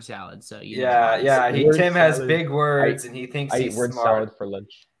like word salad. So Tim has big words and he thinks he's word smart. salad for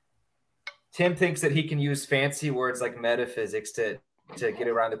lunch. Tim thinks that he can use fancy words like metaphysics to get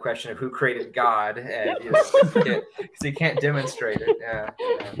around the question of who created God, and because he can't demonstrate it. Yeah.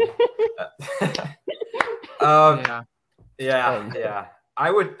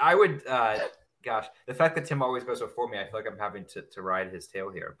 I would. Gosh, the fact that Tim always goes before me, I feel like I'm having to ride his tail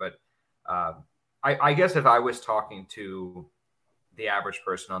here. But I guess if I was talking to the average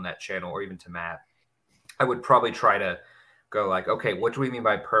person on that channel, or even to Matt, I would probably try to go like, okay, what do we mean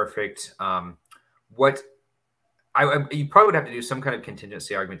by perfect? You probably would have to do some kind of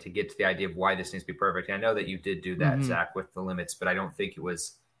contingency argument to get to the idea of why this needs to be perfect. And I know that you did do that, Zach, with the limits, but I don't think it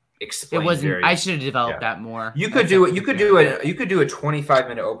was explained. It wasn't. I should have developed that more. You could do it. You could do a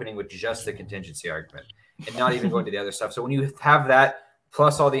 25-minute opening with just the contingency argument and not even go into the other stuff. So when you have that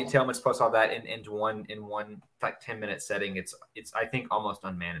plus all the entailments plus all that in one like 10-minute setting, it's I think almost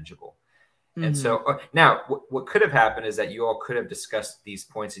unmanageable. Mm-hmm. And so now what could have happened is that you all could have discussed these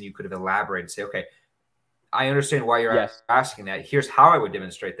points and you could have elaborated and say, okay, I understand why you're asking that. Here's how I would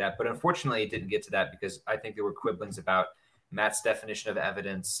demonstrate that. But unfortunately, it didn't get to that because I think there were quibblings about Matt's definition of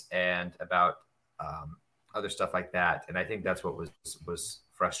evidence and about other stuff like that. And I think that's what was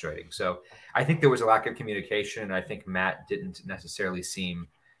frustrating. So I think there was a lack of communication. And I think Matt didn't necessarily seem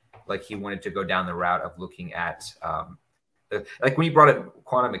like he wanted to go down the route of looking at like when he brought up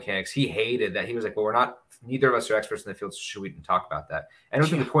quantum mechanics, he hated that. He was like, well, neither of us are experts in the field, so should we even talk about that? I don't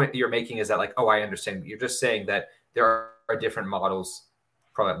think the point that you're making is that like, oh, I understand. You're just saying that there are different models,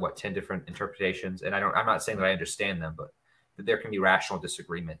 probably 10 different interpretations. And I'm not saying that I understand them, but that there can be rational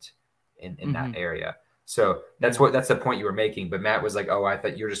disagreement in that area. So that's the point you were making. But Matt was like, oh, I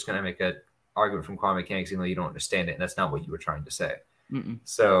thought you were just going to make an argument from quantum mechanics, even though you don't understand it. And that's not what you were trying to say. Mm-mm.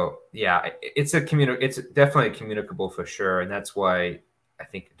 So yeah, it's definitely communicable for sure. And that's why I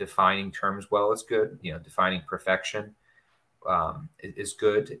think defining terms well is good. Defining perfection is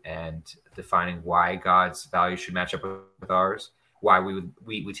good, and defining why God's values should match up with ours, why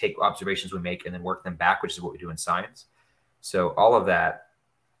we take observations we make and then work them back, which is what we do in science. So all of that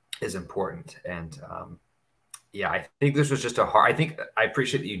is important. And I think this was just I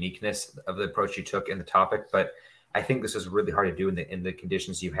appreciate the uniqueness of the approach you took in the topic, but I think this is really hard to do in the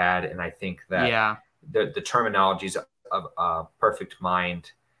conditions you had. And I think that the terminologies of perfect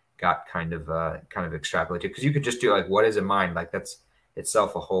mind got kind of extrapolated, because you could just do like, what is a mind? Like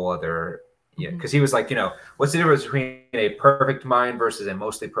itself a whole other, because he was like, what's the difference between a perfect mind versus a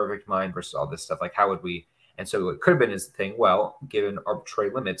mostly perfect mind versus all this stuff? Like, how would we? And so it could have been his thing. Well, given arbitrary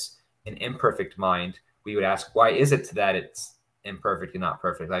limits, an imperfect mind, we would ask, why is it that it's imperfect and not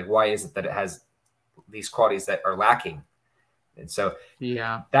perfect? Like, why is it that it has these qualities that are lacking? And so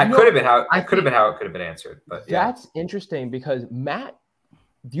that could have been how it could have been answered. But that's interesting, because Matt,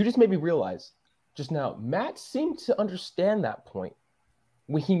 you just made me realize just now, Matt seemed to understand that point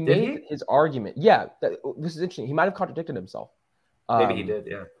when he made his argument. Yeah, this is interesting. He might have contradicted himself. Maybe he did,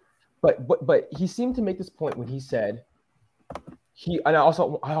 yeah. But he seemed to make this point when he said and I also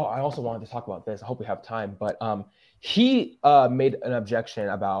wanted to talk about this. I hope we have time, but he made an objection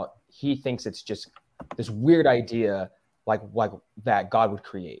about, he thinks it's just this weird idea like that God would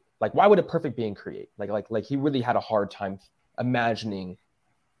create. Like, why would a perfect being create? Like he really had a hard time imagining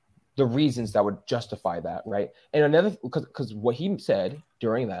the reasons that would justify that, right? And another, because what he said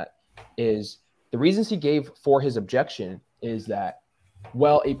during that is the reasons he gave for his objection is that,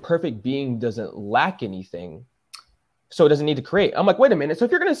 well, a perfect being doesn't lack anything, so it doesn't need to create. I'm like, wait a minute. So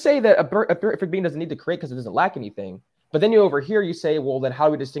if you're going to say that a perfect being doesn't need to create because it doesn't lack anything, but then you say, well, then how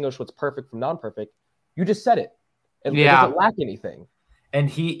do we distinguish what's perfect from non-perfect? You just said it. It doesn't lack anything. And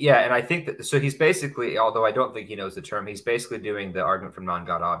and I think that, so he's basically, although I don't think he knows the term, he's basically doing the argument from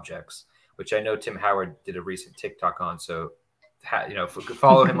non-God objects, which I know Tim Howard did a recent TikTok on. So,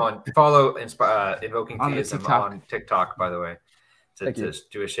 follow him Invoking Theism on TikTok, by the way. To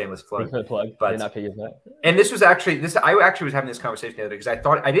do a shameless plug. But not pay that. And this was actually I actually was having this conversation the other day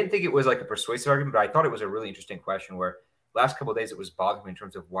because I didn't think it was like a persuasive argument, but I thought it was a really interesting question where last couple of days it was bothering me in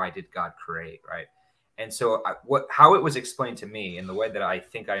terms of why did God create, right? And so how it was explained to me, and the way that I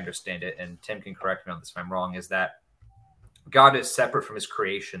think I understand it, and Tim can correct me on this if I'm wrong, is that God is separate from his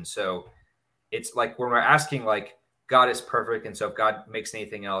creation. So it's like when we're asking, like, God is perfect, and so if God makes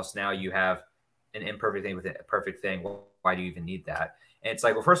anything else, now you have an imperfect thing with a perfect thing. Well, why do you even need that? And it's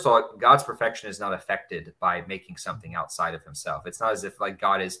like, well, first of all, God's perfection is not affected by making something outside of himself. It's not as if like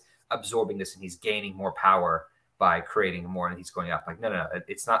God is absorbing this and he's gaining more power by creating more and he's going up. Like, no.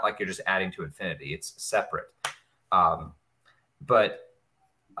 It's not like you're just adding to infinity. It's separate. But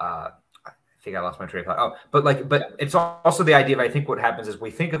I think I lost my train of thought. But it's also the idea of, I think what happens is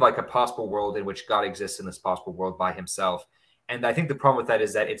we think of like a possible world in which God exists in this possible world by himself. And I think the problem with that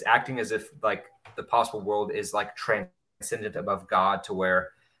is that it's acting as if like the possible world is like transcendent above God, to where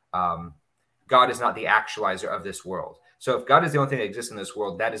God is not the actualizer of this world. So if God is the only thing that exists in this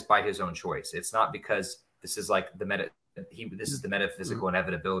world, that is by his own choice. It's not because this is like this is the metaphysical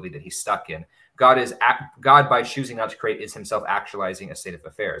inevitability that he's stuck in. God by choosing not to create is himself actualizing a state of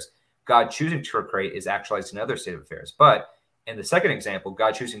affairs. God choosing to create is actualizing another state of affairs. But in the second example,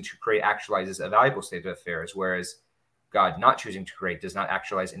 God choosing to create actualizes a valuable state of affairs, whereas God not choosing to create does not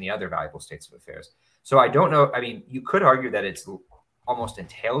actualize any other valuable states of affairs. So I don't know. I mean, you could argue that it's almost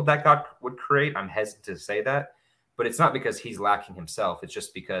entailed that God would create. I'm hesitant to say that, but it's not because he's lacking himself. It's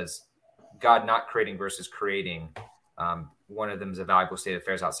just because God not creating versus creating, one of them is a valuable state of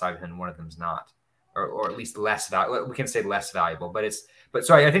affairs outside of him, and one of them is not, or at least less valuable. We can say less valuable, but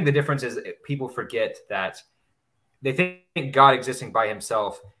so I think the difference is people forget that they think God existing by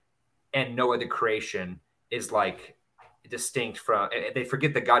himself and no other creation is like distinct from, they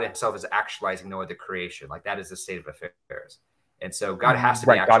forget that God himself is actualizing no other creation. Like that is the state of affairs. And so God has to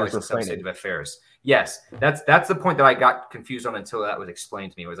be actualizing some state of affairs. Yes. That's the point that I got confused on until that was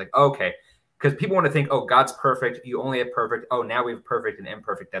explained to me. It was like, okay, because people want to think, oh, God's perfect. You only have perfect. Oh, now we have perfect and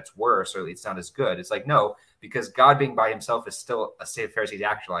imperfect. That's worse, or it's not as good. It's like, no, because God being by himself is still a state of affairs he's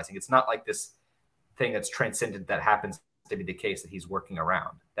actualizing. It's not like this thing that's transcendent that happens to be the case that he's working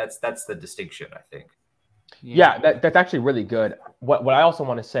around. That's the distinction, I think. Yeah, that's actually really good. What I also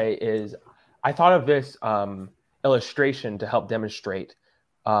want to say is I thought of this illustration to help demonstrate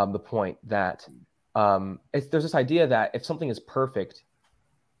the point that there's this idea that if something is perfect,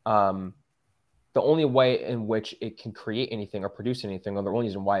 the only way in which it can create anything or produce anything, or the only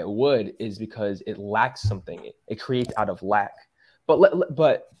reason why it would, is because it lacks something. It creates out of lack. But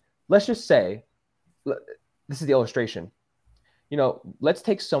let's just say, this is the illustration. Let's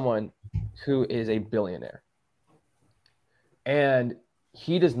take someone who is a billionaire, and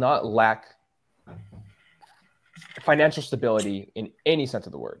he does not lack financial stability in any sense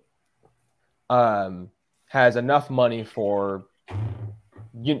of the word. Has enough money for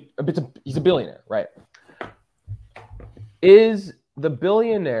he's a billionaire, right? Is the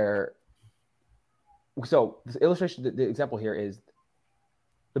billionaire? So this illustration, the example here is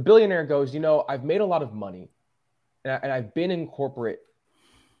the billionaire goes, I've made a lot of money, and I've been in corporate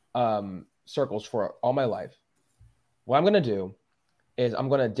circles for all my life. What I'm going to do is I'm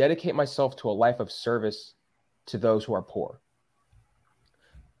going to dedicate myself to a life of service to those who are poor.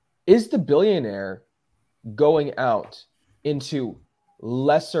 Is the billionaire going out into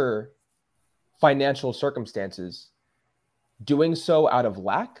lesser financial circumstances doing so out of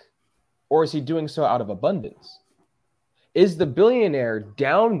lack, or is he doing so out of abundance? Is the billionaire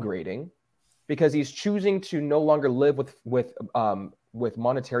downgrading because he's choosing to no longer live with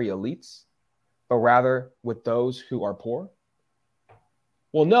monetary elites, but rather with those who are poor?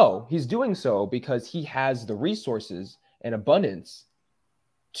 Well, no, he's doing so because he has the resources and abundance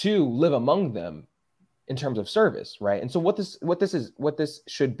to live among them in terms of service, right? And so what this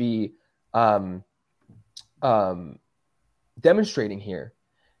should be demonstrating here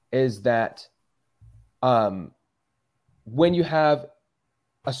is that when you have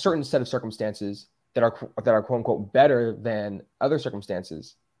a certain set of circumstances that are quote unquote better than other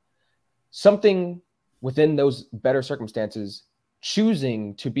circumstances, something within those better circumstances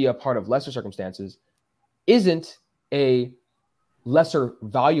choosing to be a part of lesser circumstances isn't a lesser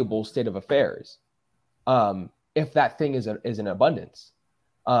valuable state of affairs if that thing is in abundance.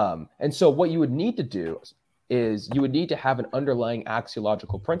 And so what you would need to do is you would need to have an underlying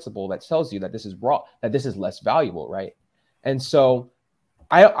axiological principle that tells you that this is raw, that this is less valuable, right? And so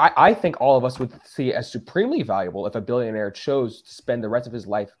I think all of us would see it as supremely valuable if a billionaire chose to spend the rest of his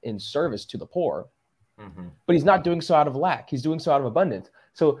life in service to the poor. Mm-hmm. But he's not doing so out of lack. He's doing so out of abundance.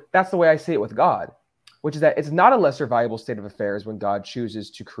 So that's the way I see it with God, which is that it's not a lesser valuable state of affairs when God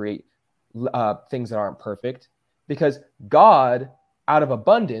chooses to create things that aren't perfect, because God, out of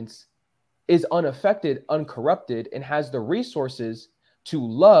abundance, is unaffected, uncorrupted, and has the resources to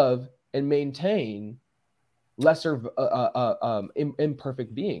love and maintain lesser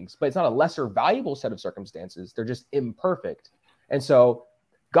imperfect beings. But it's not a lesser valuable set of circumstances. They're just imperfect. And so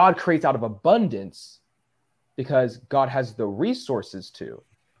God creates out of abundance because God has the resources to,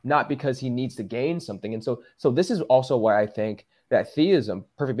 not because he needs to gain something. And so this is also why I think that theism,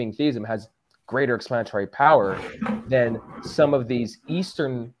 perfect being theism, has greater explanatory power than some of these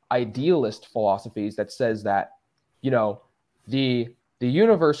Eastern idealist philosophies that says that, you know, the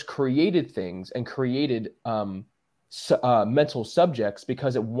universe created things and created mental subjects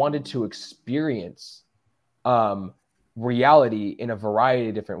because it wanted to experience reality in a variety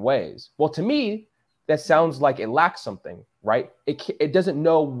of different ways. Well, to me, that sounds like it lacks something, right? It doesn't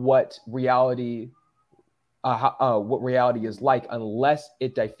know what reality is like unless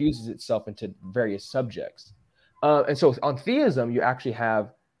it diffuses itself into various subjects. And so on theism, you actually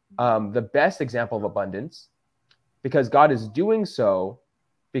have the best example of abundance, because God is doing so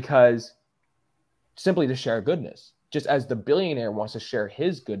because simply to share goodness, just as the billionaire wants to share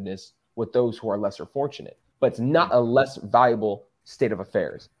his goodness with those who are lesser fortunate, but it's not a less valuable state of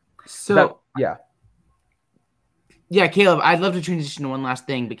affairs. So yeah, Caleb, I'd love to transition to one last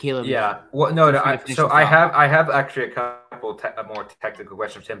thing, but Caleb. Yeah, well, no. I have actually a couple more technical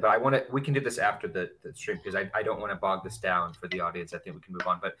questions, Tim, but we can do this after the stream because I don't want to bog this down for the audience. I think we can move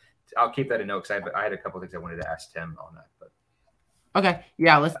on, but I'll keep that a note because I had a couple of things I wanted to ask Tim on that. But okay,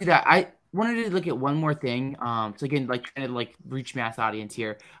 yeah, let's do that. I wanted to look at one more thing. So again, trying to reach mass audience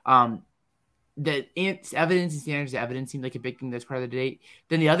here. The evidence and standards of evidence seemed like a big thing that's part of the debate.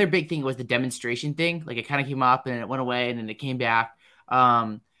 Then the other big thing was the demonstration thing. It kind of came up and it went away and then it came back.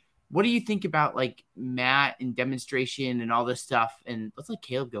 What do you think about Matt and demonstration and all this stuff? And let's let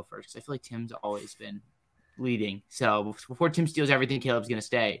Caleb go first, because I feel like Tim's always been leading. So before Tim steals everything, Caleb's going to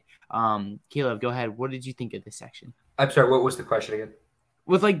stay. Caleb, go ahead. What did you think of this section? I'm sorry, what was the question again?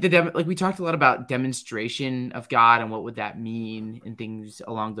 With we talked a lot about demonstration of God and what would that mean and things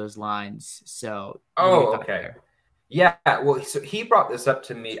along those lines. So okay. Yeah, well, so he brought this up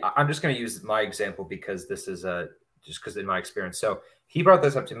to me. I'm just going to use my example because this is just because in my experience. So he brought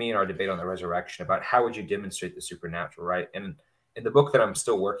this up to me in our debate on the resurrection about how would you demonstrate the supernatural, right? And in the book that I'm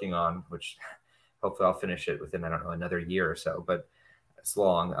still working on, which hopefully I'll finish it within, I don't know, another year or so, but it's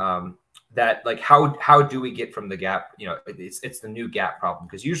long. That how do we get from the gap? You know, it's the new gap problem,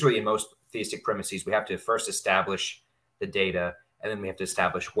 because usually in most theistic premises we have to first establish the data and then we have to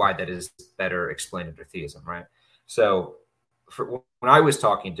establish why that is better explained under theism, right? So when I was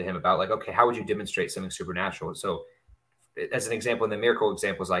talking to him about okay, how would you demonstrate something supernatural? So as an example, in the miracle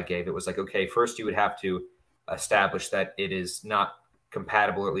examples I gave, it was okay, first you would have to establish that it is not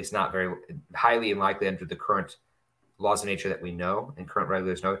compatible, or at least not very highly unlikely under the current laws of nature that we know and current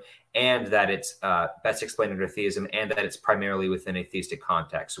regulators know, and that it's best explained under theism, and that it's primarily within a theistic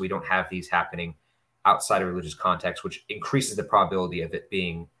context. So we don't have these happening outside of religious context, which increases the probability of it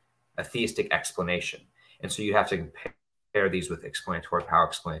being a theistic explanation. And so you have to compare these with explanatory power,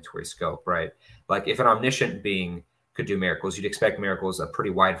 explanatory scope, right? Like if an omniscient being could do miracles. You'd expect miracles, a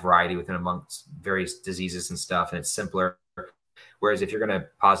pretty wide variety within amongst various diseases and stuff, and it's simpler. Whereas if you're going to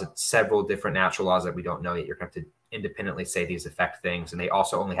posit several different natural laws that we don't know yet, you're going to have to independently say these affect things, and they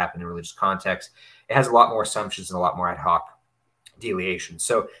also only happen in religious context. It has a lot more assumptions and a lot more ad hoc deviation.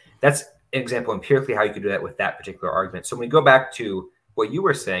 So that's an example empirically how you could do that with that particular argument. So when we go back to what you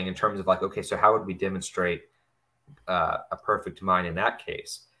were saying in terms of like, okay, so how would we demonstrate a perfect mind in that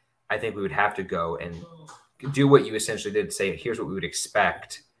case? I think we would have to go and do what you essentially did, say, here's what we would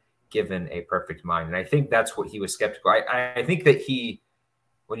expect given a perfect mind. And I think that's what he was skeptical. I think that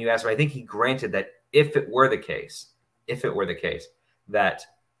when you asked him, I think he granted that if it were the case that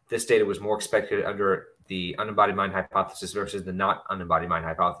this data was more expected under the unembodied mind hypothesis versus the not unembodied mind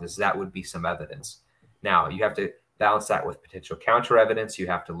hypothesis, that would be some evidence. Now, you have to balance that with potential counter evidence. You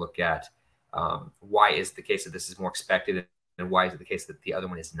have to look at why is the case that this is more expected and why is it the case that the other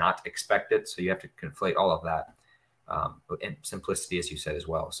one is not expected. So you have to conflate all of that. And simplicity, as you said, as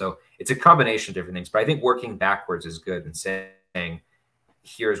well. So it's a combination of different things. But I think working backwards is good and saying,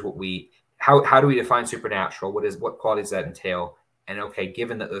 here's what how do we define supernatural? What qualities does that entail? And okay,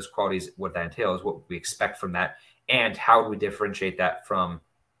 given that those qualities, what that entails, what we expect from that, and how do we differentiate that from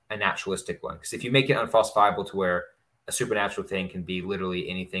a naturalistic one? Because if you make it unfalsifiable to where a supernatural thing can be literally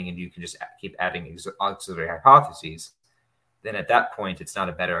anything and you can just keep adding auxiliary hypotheses, then at that point, it's not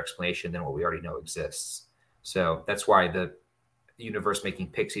a better explanation than what we already know exists. So that's why the universe making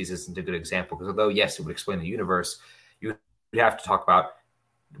pixies isn't a good example, because although, yes, it would explain the universe, you would have to talk about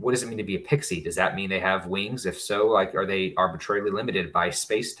what does it mean to be a pixie? Does that mean they have wings? If so, like, are they arbitrarily limited by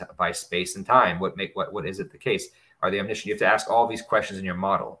space and time? What is it the case? Are they omniscient? You have to ask all these questions in your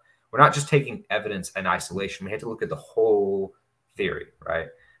model. We're not just taking evidence in isolation. We have to look at the whole theory, right?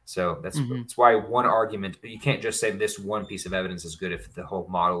 So that's why one argument, you can't just say this one piece of evidence is good if the whole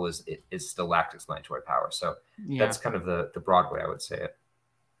model is still lacks explanatory power. So that's kind of the broad way I would say it.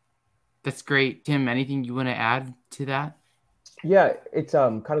 That's great. Tim, anything you want to add to that? Yeah, it's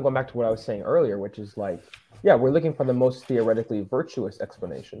kind of going back to what I was saying earlier, which is like, yeah, we're looking for the most theoretically virtuous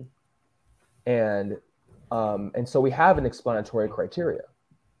explanation. And so we have an explanatory criteria,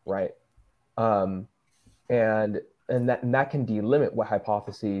 right? And that can delimit what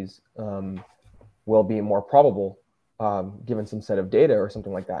hypotheses will be more probable given some set of data or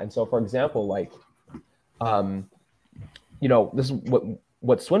something like that. And so, for example, like, this is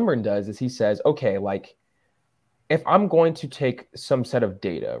what Swinburne does is he says, okay, like, if I'm going to take some set of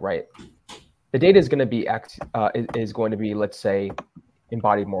data, right, the data is going to be let's say,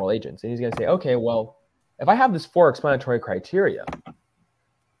 embodied moral agents, and he's going to say, okay, well, if I have this 4 explanatory criteria,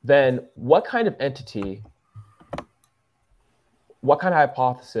 then what kind of entity, what kind of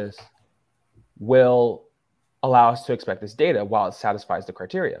hypothesis will allow us to expect this data while it satisfies the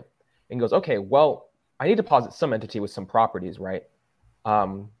criteria? And he goes, okay, well, I need to posit some entity with some properties, right?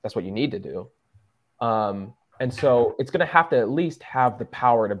 That's what you need to do. And so it's going to have to at least have the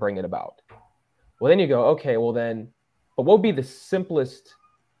power to bring it about. Well, then you go, okay, well then, but what would be the simplest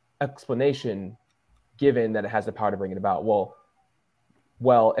explanation given that it has the power to bring it about?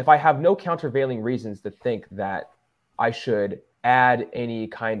 Well, if I have no countervailing reasons to think that I should add any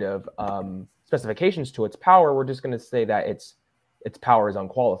kind of specifications to its power, we're just going to say that its power is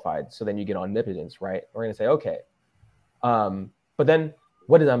unqualified. So then you get omnipotence, right? We're going to say, okay. But then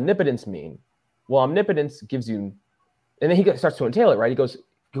what does omnipotence mean? Well, omnipotence gives you, and then he starts to entail it, right? He goes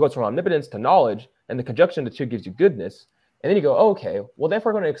from omnipotence to knowledge, and the conjunction of the two gives you goodness. And then you go, oh, okay, well, then if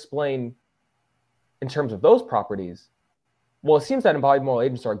we're going to explain in terms of those properties, well, it seems that embodied moral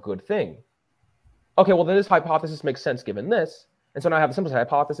agents are a good thing. Okay, well, then this hypothesis makes sense given this. And so now I have a simple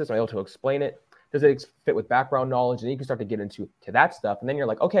hypothesis. I'm able to explain it. Does it fit with background knowledge? And you can start to get into that stuff. And then you're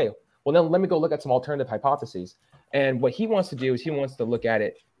like, okay, well, then let me go look at some alternative hypotheses. And what he wants to do is he wants to look at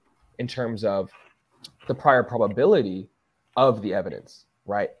it in terms of the prior probability of the evidence,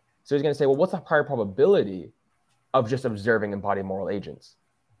 right? So he's going to say, well, what's the prior probability of just observing embodied moral agents?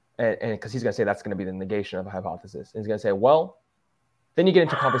 And because he's going to say that's going to be the negation of a hypothesis. And he's going to say, well, then you get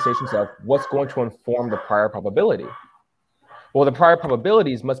into conversations of what's going to inform the prior probability. Well, the prior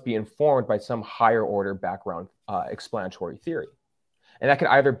probabilities must be informed by some higher order background explanatory theory. And that could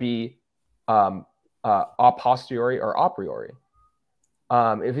either be a posteriori or a priori.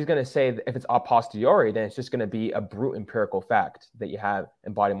 If he's going to say that if it's a posteriori, then it's just going to be a brute empirical fact that you have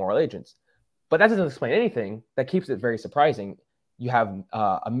embodied moral agents. But that doesn't explain anything. That keeps it very surprising. You have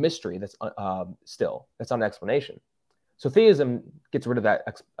a mystery that's that's on explanation. So theism gets rid of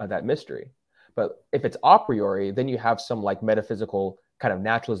that mystery. But if it's a priori, then you have some like metaphysical kind of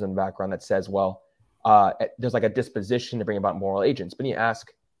naturalism background that says, well, there's like a disposition to bring about moral agents. But you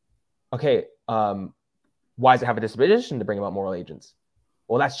ask, okay, why does it have a disposition to bring about moral agents?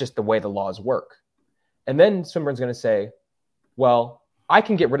 Well, that's just the way the laws work. And then Swinburne's going to say, well, I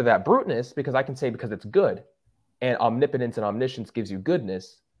can get rid of that bruteness because I can say because it's good. And omnipotence and omniscience gives you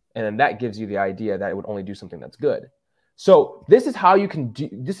goodness. And then that gives you the idea that it would only do something that's good. So this is how you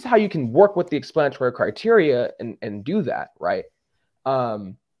can work with the explanatory criteria and do that, right?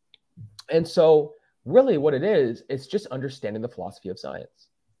 And so really what it is, it's just understanding the philosophy of science.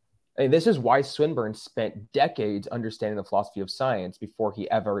 And this is why Swinburne spent decades understanding the philosophy of science before he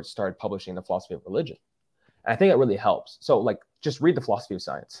ever started publishing the philosophy of religion. And I think it really helps. So like, just read the philosophy of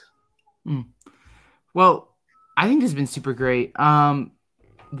science. Well, I think this has been super great.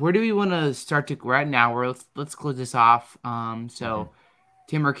 Where do we want to start to right now? Let's close this off.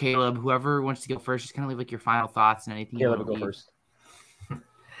 Tim or Caleb, whoever wants to go first, just kind of leave like your final thoughts and anything. Caleb, go first.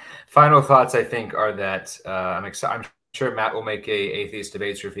 Final thoughts, I think, are that I'm sure Matt will make a Atheist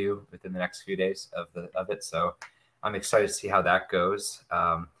Debates review within the next few days of it. So I'm excited to see how that goes.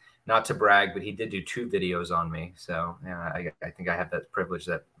 Not to brag, but he did do 2 videos on me. So I think I have that privilege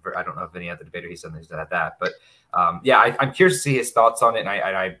that I don't know if any other debater he's done that. But I'm curious to see his thoughts on it. And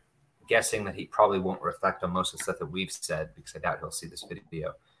I'm guessing that he probably won't reflect on most of the stuff that we've said because I doubt he'll see this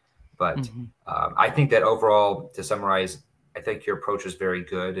video. But I think that overall, to summarize, I think your approach is very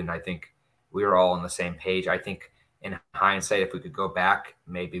good. And I think we were all on the same page. I think in hindsight, if we could go back,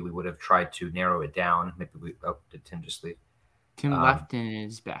 maybe we would have tried to narrow it down. Maybe did Tim just leave? Tim left and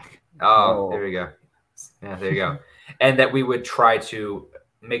is back. Oh, there we go. Yeah, there you go. And that we would try to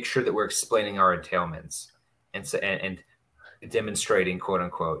make sure that we're explaining our entailments and demonstrating, quote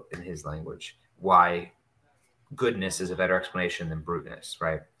unquote, in his language, why goodness is a better explanation than bruteness,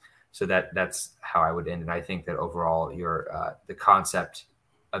 right? So that's how I would end. And I think that overall, the concept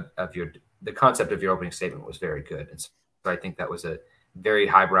of your opening statement was very good. And so I think that was a very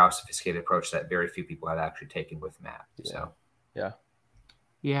highbrow, sophisticated approach that very few people have actually taken with Matt. So. Yeah.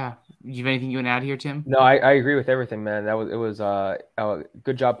 Do you have anything you want to add here, Tim? No, I agree with everything, man. It was a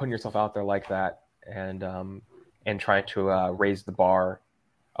good job putting yourself out there like that and trying to raise the bar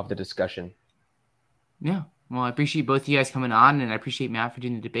of the discussion. Yeah. Well, I appreciate both of you guys coming on, and I appreciate Matt for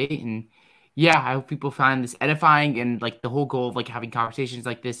doing the debate. And I hope people find this edifying. And like the whole goal of like having conversations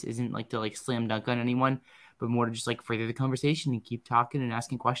like this isn't like to like slam dunk on anyone, but more to just like further the conversation and keep talking and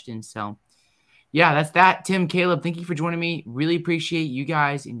asking questions. So that's that. Tim, Caleb, thank you for joining me. Really appreciate you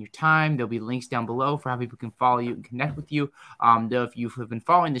guys and your time. There'll be links down below for how people can follow you and connect with you. Though if you have been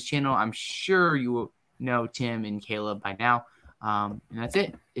following this channel, I'm sure you will know Tim and Caleb by now. And that's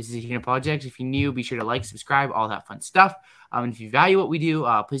it. This is Human Apologetics. If you're new, be sure to like, subscribe, all that fun stuff. And if you value what we do,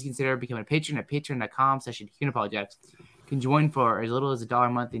 please consider becoming a patron at patreon.com/HumanApologetics. You can join for as little as $1 a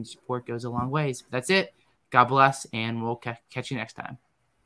month, and support goes a long ways. But that's it. God bless, and we'll catch you next time.